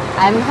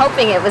 I'm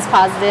hoping it was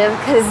positive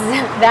because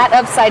that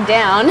upside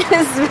down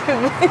is.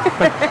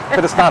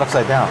 But it's not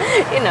upside down.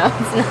 You know,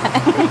 it's not.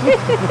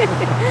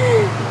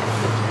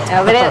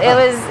 No, but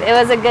it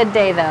was a good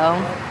day though.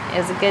 It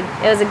was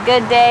a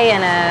good day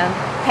and a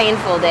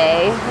painful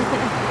day.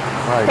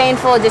 Right.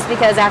 Painful just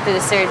because after the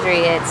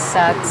surgery it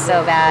sucked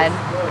so bad.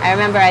 I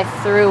remember I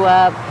threw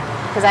up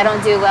because I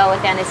don't do well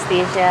with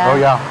anesthesia. Oh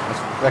yeah,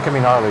 that can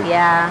be gnarly.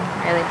 Yeah,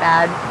 really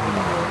bad.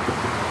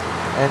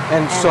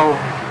 And so,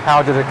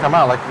 how did it come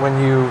out? Like when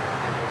you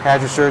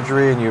had your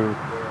surgery and you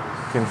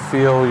can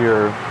feel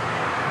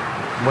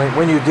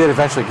when you did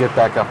eventually get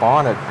back up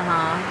on it,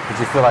 did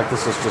you feel like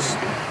this is just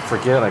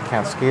forget it, I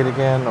can't skate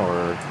again,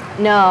 or?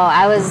 No,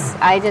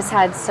 I just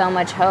had so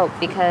much hope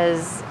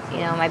because, you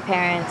know, my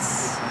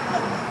parents,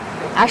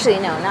 actually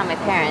no, not my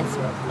parents,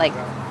 like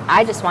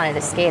I just wanted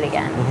to skate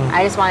again. Mm-hmm.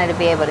 I just wanted to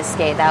be able to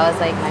skate. That was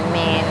like my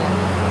main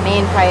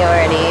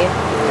priority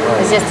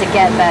was just to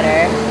get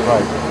better.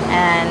 Right.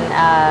 And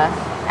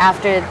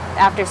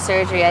after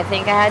surgery, I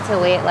think I had to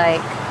wait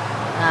like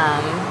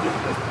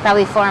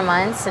probably 4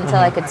 months until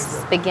I could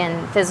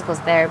begin physical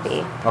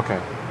therapy. Okay.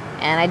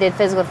 And I did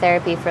physical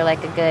therapy for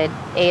like a good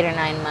 8 or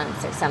 9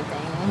 months or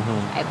something,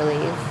 I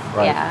believe.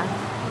 Right. Yeah.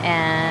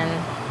 And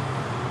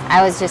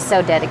I was just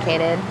so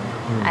dedicated.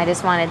 I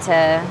just wanted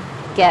to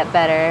get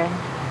better,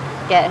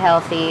 get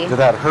healthy. Did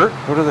that hurt?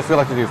 What did it feel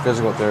like to do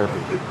physical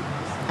therapy?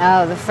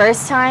 Oh, the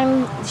first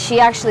time she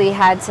actually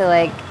had to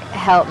like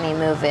help me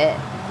move it,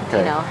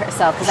 you know,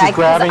 herself. She's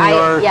grabbing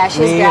your knee. Yeah,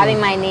 she was grabbing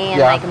my knee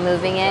and like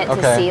moving it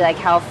to see like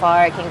how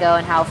far it can go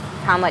and how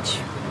much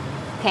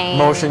pain.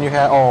 Motion you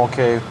had? Oh,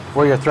 okay.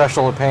 Where your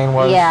threshold of pain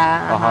was?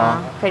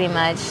 Yeah, pretty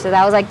much. So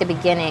that was like the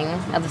beginning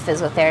of the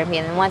physical therapy.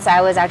 And then once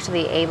I was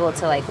actually able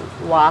to like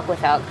walk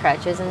without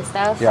crutches and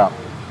stuff,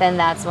 then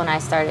that's when I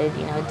started,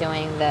 you know,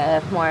 doing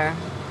the more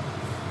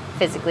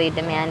physically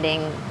demanding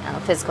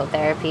physical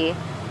therapy,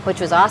 which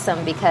was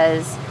awesome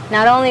because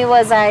not only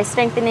was I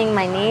strengthening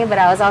my knee, but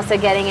I was also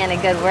getting in a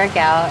good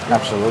workout.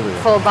 Absolutely.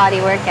 Full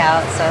body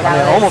workout. So that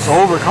was almost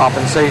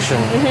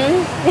overcompensation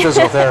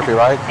physical therapy,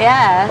 right?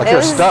 Yeah. Like you're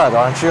a stud,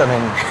 aren't you? I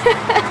mean,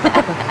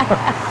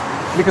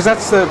 because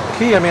that's the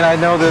key. I mean, I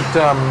know that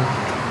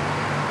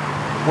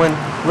when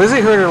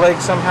Lizzie hurt her leg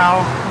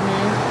somehow,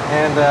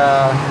 and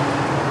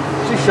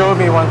she showed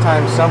me one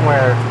time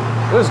somewhere,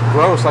 it was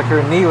gross. Like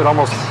her knee would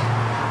almost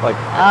like.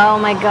 Oh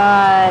my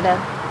God.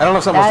 I don't know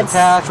if something was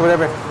attached or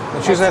whatever. And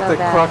she was at the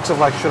crux of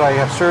like, should I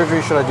have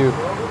surgery? Should I do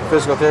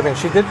physical therapy? And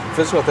she did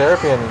physical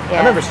therapy, and I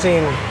remember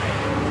seeing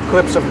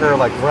clips of her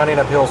like running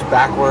up hills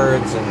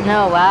backwards, and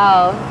oh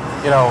wow,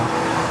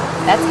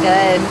 that's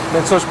good.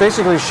 And so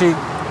basically she,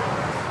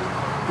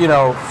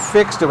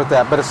 fixed it with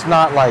that, but it's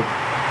not like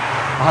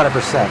 100%.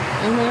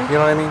 You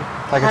know what I mean?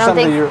 Like it's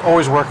something that you're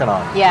always working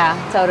on. Yeah,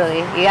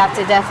 totally. You have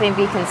to definitely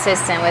be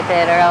consistent with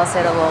it, or else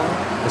it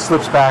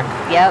slips back.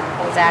 Yep,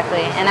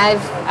 exactly. And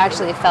I've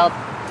actually felt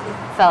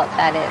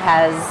that it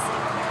has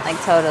like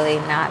totally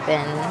not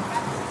been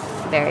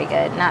very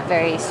good, not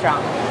very strong.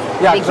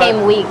 Yeah, it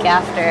became weak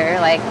after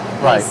like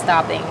me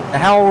stopping.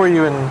 And how old were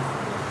you in?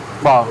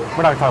 Well,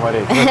 we're not talking about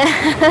age,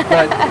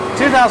 but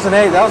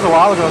 2008. That was a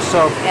while ago.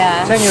 So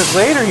 10 years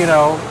later,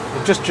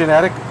 just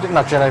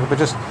not genetic, but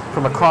just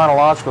from a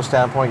chronological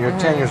standpoint, you're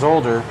 10 years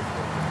older,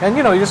 and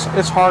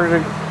it's harder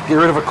to get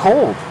rid of a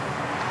cold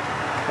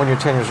when you're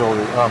 10 years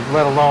older,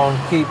 let alone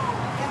keep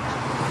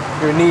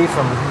your knee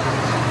from.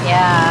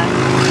 Yeah.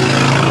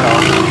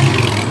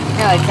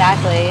 No,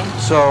 exactly.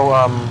 So,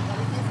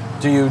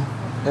 do you?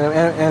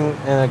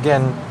 And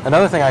again,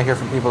 another thing I hear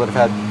from people that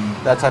have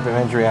had that type of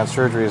injury and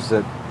surgery is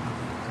that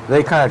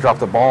they kind of drop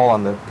the ball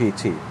on the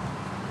PT.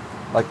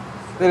 Like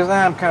they just,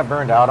 I'm kind of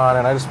burned out on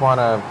it. I just want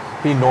to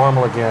be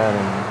normal again.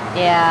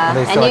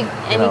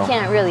 And you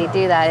can't really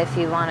do that if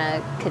you want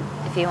to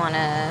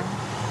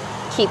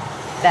keep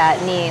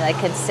that knee like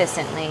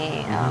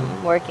consistently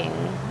working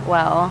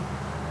well.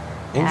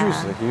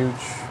 Injuries are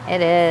huge.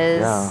 It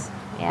is.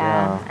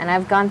 Yeah. And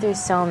I've gone through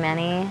so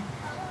many.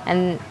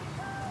 And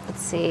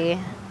let's see,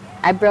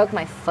 I broke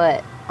my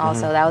foot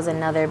also. That was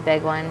another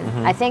big one.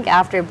 I think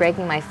after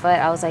breaking my foot,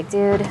 I was like,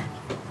 dude,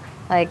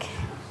 like,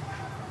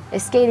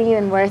 is skating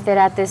even worth it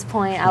at this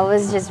point? I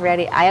was just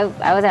ready. I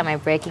was at my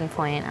breaking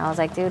point. I was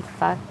like, dude,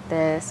 fuck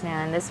this,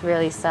 man. This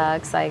really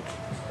sucks. Like,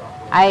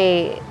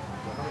 I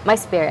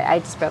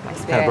just broke my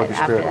spirit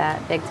after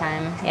that, big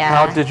time. Yeah.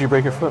 How did you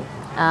break your foot?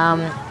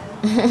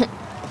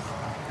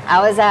 I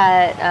was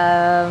at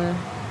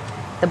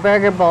the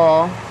Burger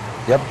Bowl.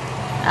 Yep.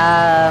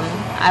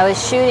 I was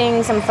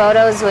shooting some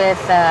photos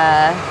with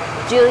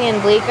Julian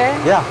Bleeker.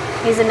 Yeah.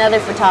 He's another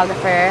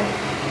photographer.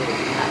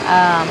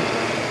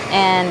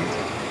 And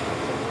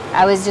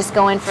I was just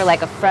going for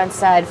like a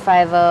frontside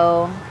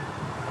 5.0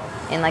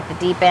 in like the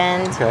deep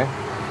end. Okay.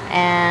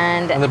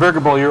 And the Burger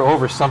Bowl, you're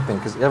over something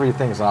because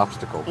everything's an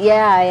obstacle.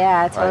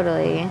 Yeah,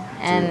 totally.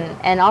 Right.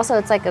 And also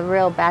it's like a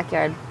real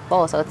backyard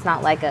bowl, so it's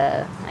not like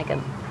an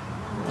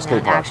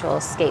actual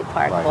skate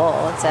park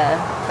bowl. It's a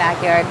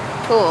backyard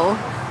pool.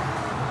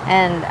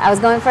 And I was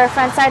going for a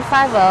frontside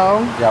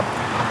 5.0. Yep.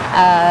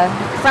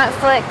 Front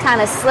foot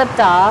kind of slipped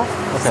off.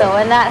 Okay. So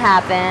when that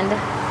happened,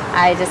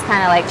 I just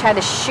kind of like tried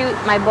to shoot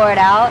my board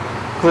out.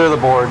 Clear the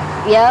board.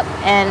 Yep,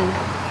 and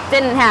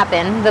didn't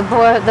happen. The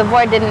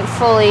board didn't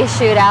fully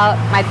shoot out.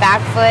 My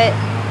back foot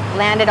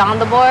landed on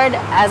the board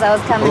as I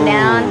was coming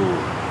down.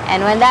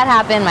 And when that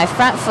happened, my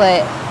front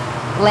foot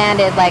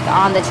landed like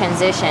on the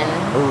transition.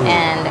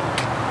 And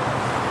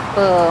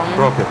boom.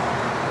 Broke it.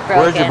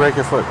 Where'd you break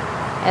your foot?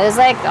 It was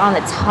like on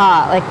the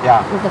top, like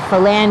the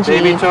phalange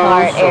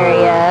part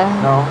area.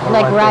 No,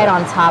 like right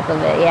on top of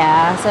it,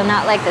 yeah. So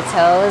not like the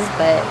toes,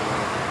 but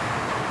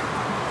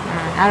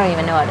I don't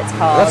even know what it's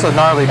called. That's a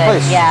gnarly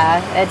place.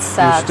 Yeah, it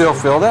sucks. You still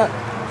feel that?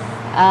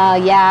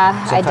 Yeah,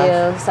 sometimes?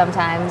 I do.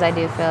 Sometimes I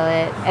do feel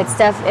it.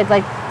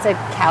 It's a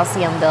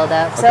calcium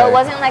buildup. So it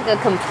wasn't like a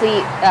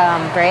complete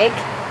break.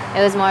 It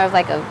was more of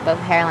like a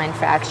hairline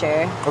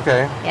fracture.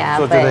 Okay. Yeah,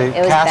 so but do they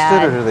cast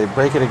it, or do they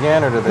break it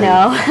again, or do they?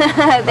 No,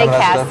 they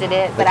casted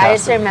it. But I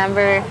just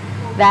remember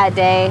that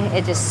day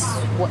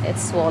it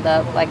swelled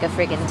up like a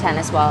freaking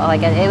tennis ball.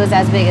 Like it was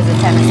as big as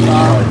a tennis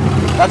ball.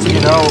 That's when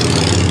you know,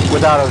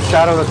 without a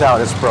shadow of a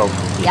doubt, it's broke.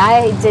 Yeah,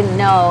 I didn't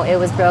know it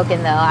was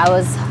broken though. I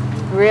was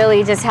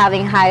really just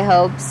having high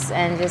hopes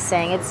and just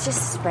saying it's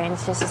just a sprain.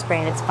 It's just a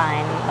sprain. It's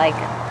fine. Like.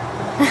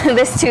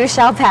 This too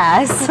shall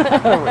pass.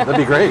 That'd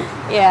be great.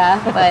 Yeah,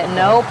 but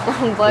nope.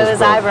 Boy,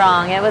 was I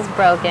wrong. It was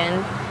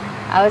broken.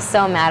 I was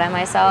so mad at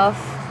myself.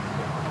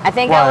 I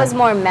think I was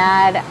more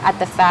mad at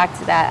the fact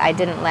that I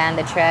didn't land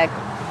the trick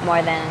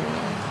more than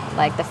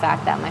like the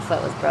fact that my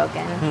foot was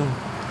broken.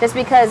 Just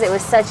because it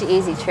was such an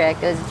easy trick.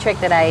 It was a trick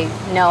that I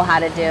know how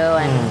to do,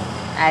 and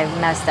I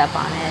messed up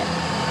on it.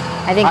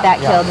 I think that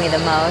killed me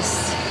the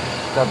most.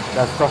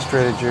 That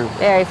frustrated you.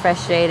 Very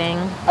frustrating.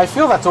 I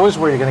feel that's always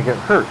where you're going to get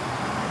hurt.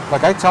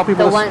 Like I tell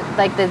people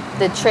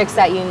the tricks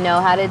that you know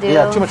how to do.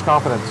 Yeah, too much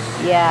confidence.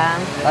 Yeah.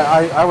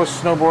 I was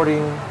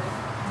snowboarding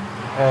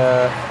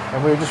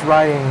and we were just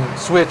riding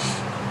switch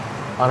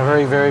on a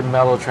very, very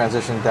mellow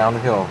transition down the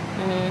hill.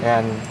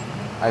 And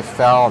I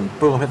fell and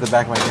boom, hit the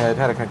back of my head,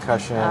 had a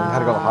concussion, had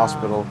to go to the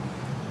hospital.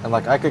 And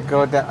like I could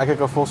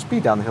go full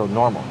speed down the hill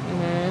normal.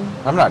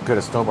 I'm not good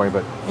at snowboarding,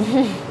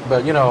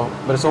 but you know,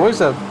 but it's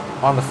always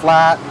on the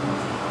flat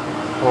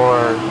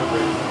or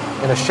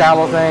in a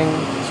shallow thing.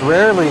 It's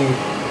rarely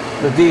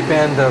the deep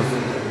end of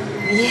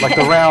like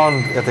the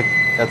round at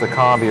the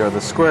combi or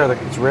the square.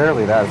 It's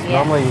rarely that. It's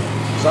normally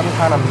something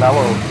kind of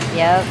mellow.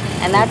 Yep,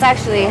 and that's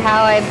actually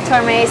how I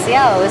tore my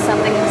ACL. It was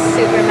something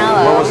super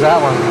mellow. What was that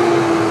one?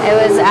 It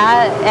was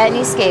at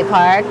New Skate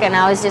Park, and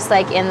I was just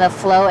like in the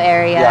flow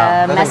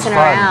area, messing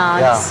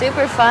around. Yeah.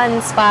 Super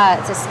fun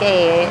spot to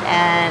skate,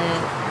 and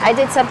I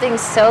did something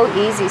so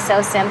easy,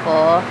 so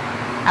simple.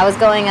 I was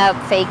going up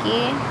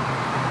fakie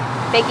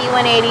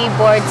 180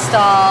 board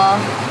stall,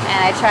 and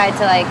I tried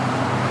to like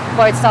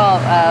board stall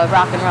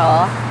rock and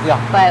roll. Yeah.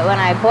 But when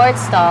I board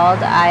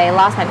stalled, I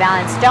lost my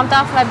balance, jumped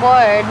off my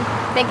board,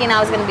 thinking I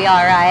was going to be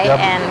all right,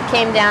 and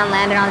came down,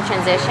 landed on the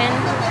transition.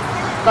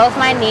 Both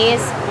my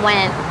knees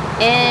went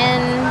in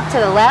to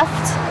the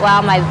left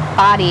while my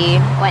body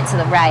went to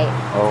the right.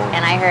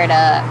 And I heard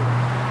a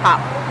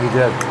pop. You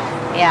did?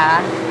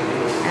 Yeah.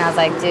 And I was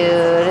like,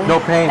 dude, no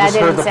pain, that just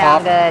heard didn't the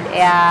sound pop? good.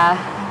 Yeah.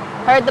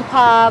 Heard the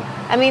pop.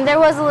 I mean, there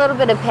was a little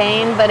bit of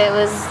pain, but it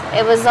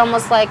was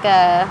almost like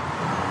a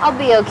I'll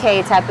be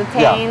okay type of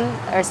pain,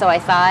 or so I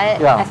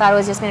thought. I thought it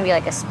was just going to be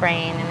like a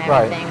sprain and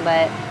everything,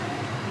 but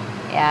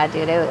yeah,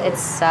 dude, it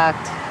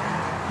sucked.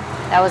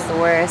 That was the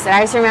worst. And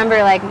I just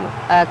remember like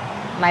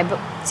my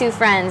two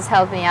friends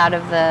helped me out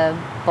of the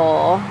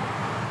bowl,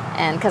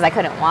 and because I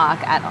couldn't walk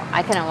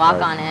I couldn't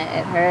walk on it.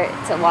 It hurt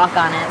to walk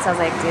on it, so I was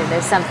like, dude,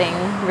 there's something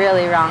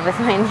really wrong with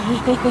my knee.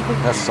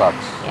 That sucks.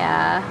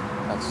 Yeah.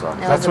 That sucks.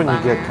 That's when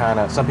you get kind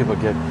of, some people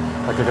get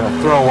like they're going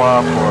to throw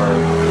up, or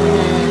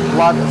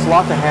it's a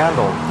lot to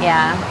handle.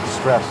 Yeah.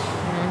 Stress.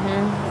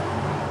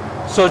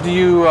 So do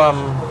you,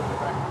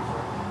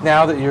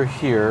 now that you're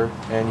here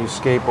and you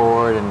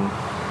skateboard and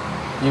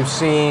you've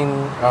seen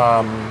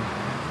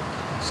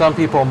some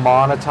people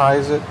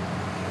monetize it,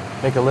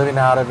 make a living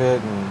out of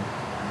it, and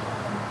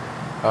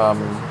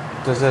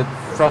does it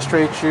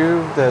frustrate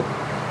you that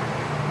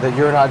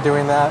you're not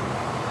doing that?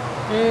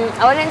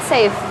 I wouldn't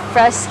say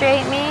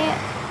frustrate me.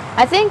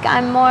 I think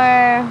I'm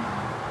more,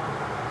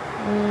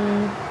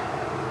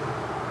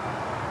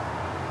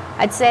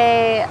 I'd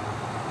say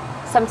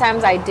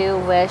sometimes I do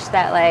wish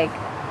that, like,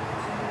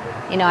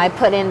 you know, I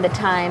put in the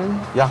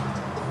time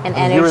and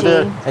energy.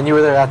 You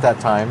were there at that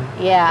time.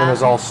 Yeah. When it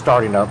was all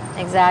starting up.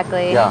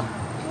 Exactly. Yeah.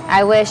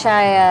 I wish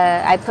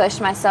I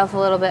pushed myself a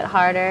little bit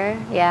harder.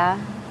 Yeah.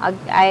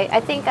 I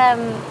think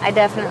I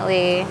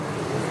definitely,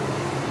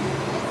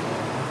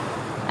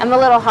 I'm a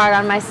little hard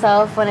on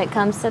myself when it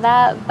comes to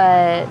that,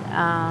 but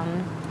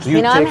do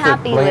you know, take I'm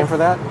happy the blame with, for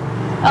that?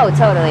 Oh,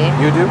 totally.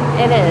 You do?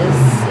 It is.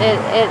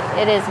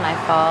 It is my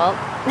fault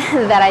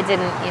that I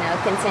didn't, you know,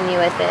 continue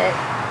with it.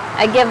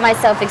 I give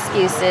myself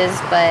excuses,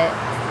 but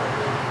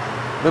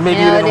maybe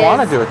you didn't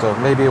want to do it though.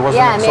 Maybe it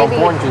wasn't so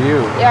important to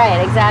you.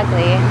 Right,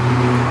 exactly.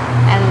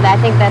 And I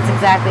think that's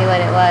exactly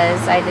what it was.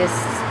 I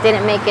just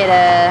didn't make it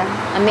a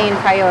main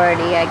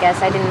priority. I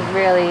guess I didn't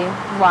really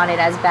want it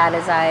as bad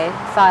as I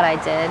thought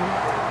I did.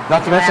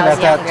 Not to mention,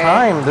 at that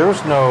time, there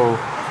was no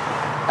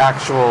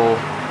actual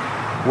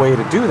way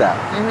to do that.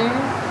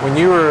 When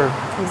you were...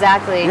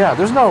 Exactly. Yeah,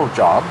 there's no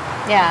job.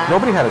 Yeah.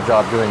 Nobody had a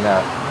job doing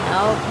that.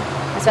 No.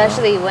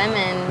 Especially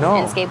women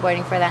in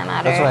skateboarding, for that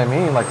matter. That's what I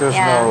mean. Like, there's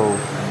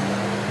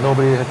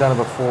nobody had done it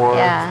before.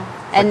 Yeah.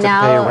 Like, and to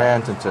now... pay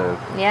rent and to...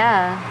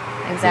 Yeah,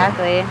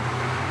 exactly.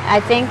 I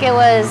think it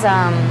was...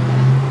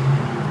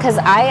 Because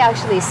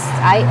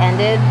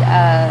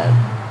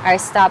I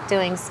stopped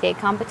doing skate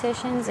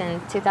competitions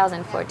in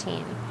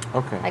 2014.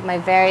 Okay. Like my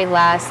very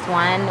last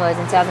one was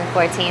in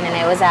 2014, and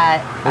it was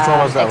at Which one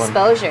was that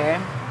Exposure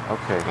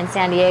in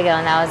San Diego,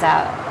 and that was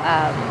at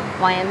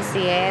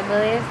YMCA, I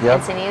believe, in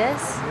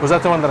Sanitas. Was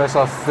that the one that I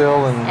saw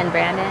Phil and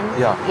Brandon?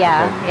 Yeah.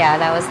 Yeah, yeah,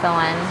 that was the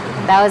one.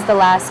 That was the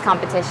last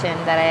competition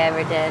that I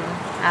ever did.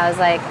 I was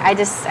like,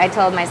 I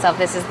told myself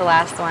this is the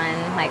last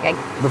one. Like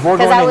before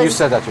going in, you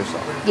said that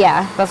yourself.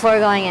 Yeah, before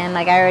going in,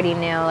 like I already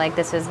knew like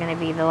this was going to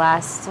be the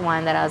last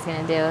one that I was going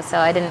to do. So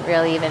I didn't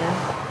really even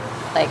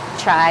like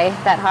try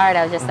that hard.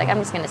 I was just like, I'm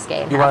just going to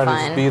skate and have fun. You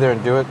wanted to just be there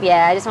and do it?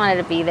 Yeah, I just wanted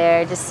to be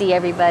there, just see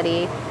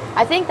everybody.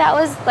 I think that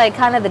was like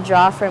kind of the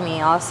draw for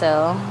me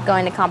also.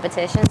 Going to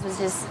competitions was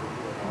just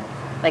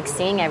like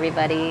seeing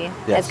everybody.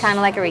 Yes. It's kind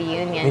of like a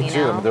reunion, Me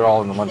too. They're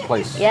all in one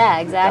place. Yeah,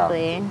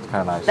 exactly. Yeah, it's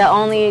kind of nice.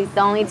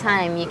 The only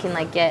time you can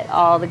like get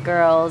all the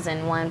girls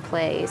in one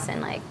place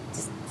and like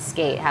just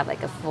skate, have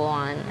like a full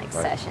on like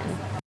session.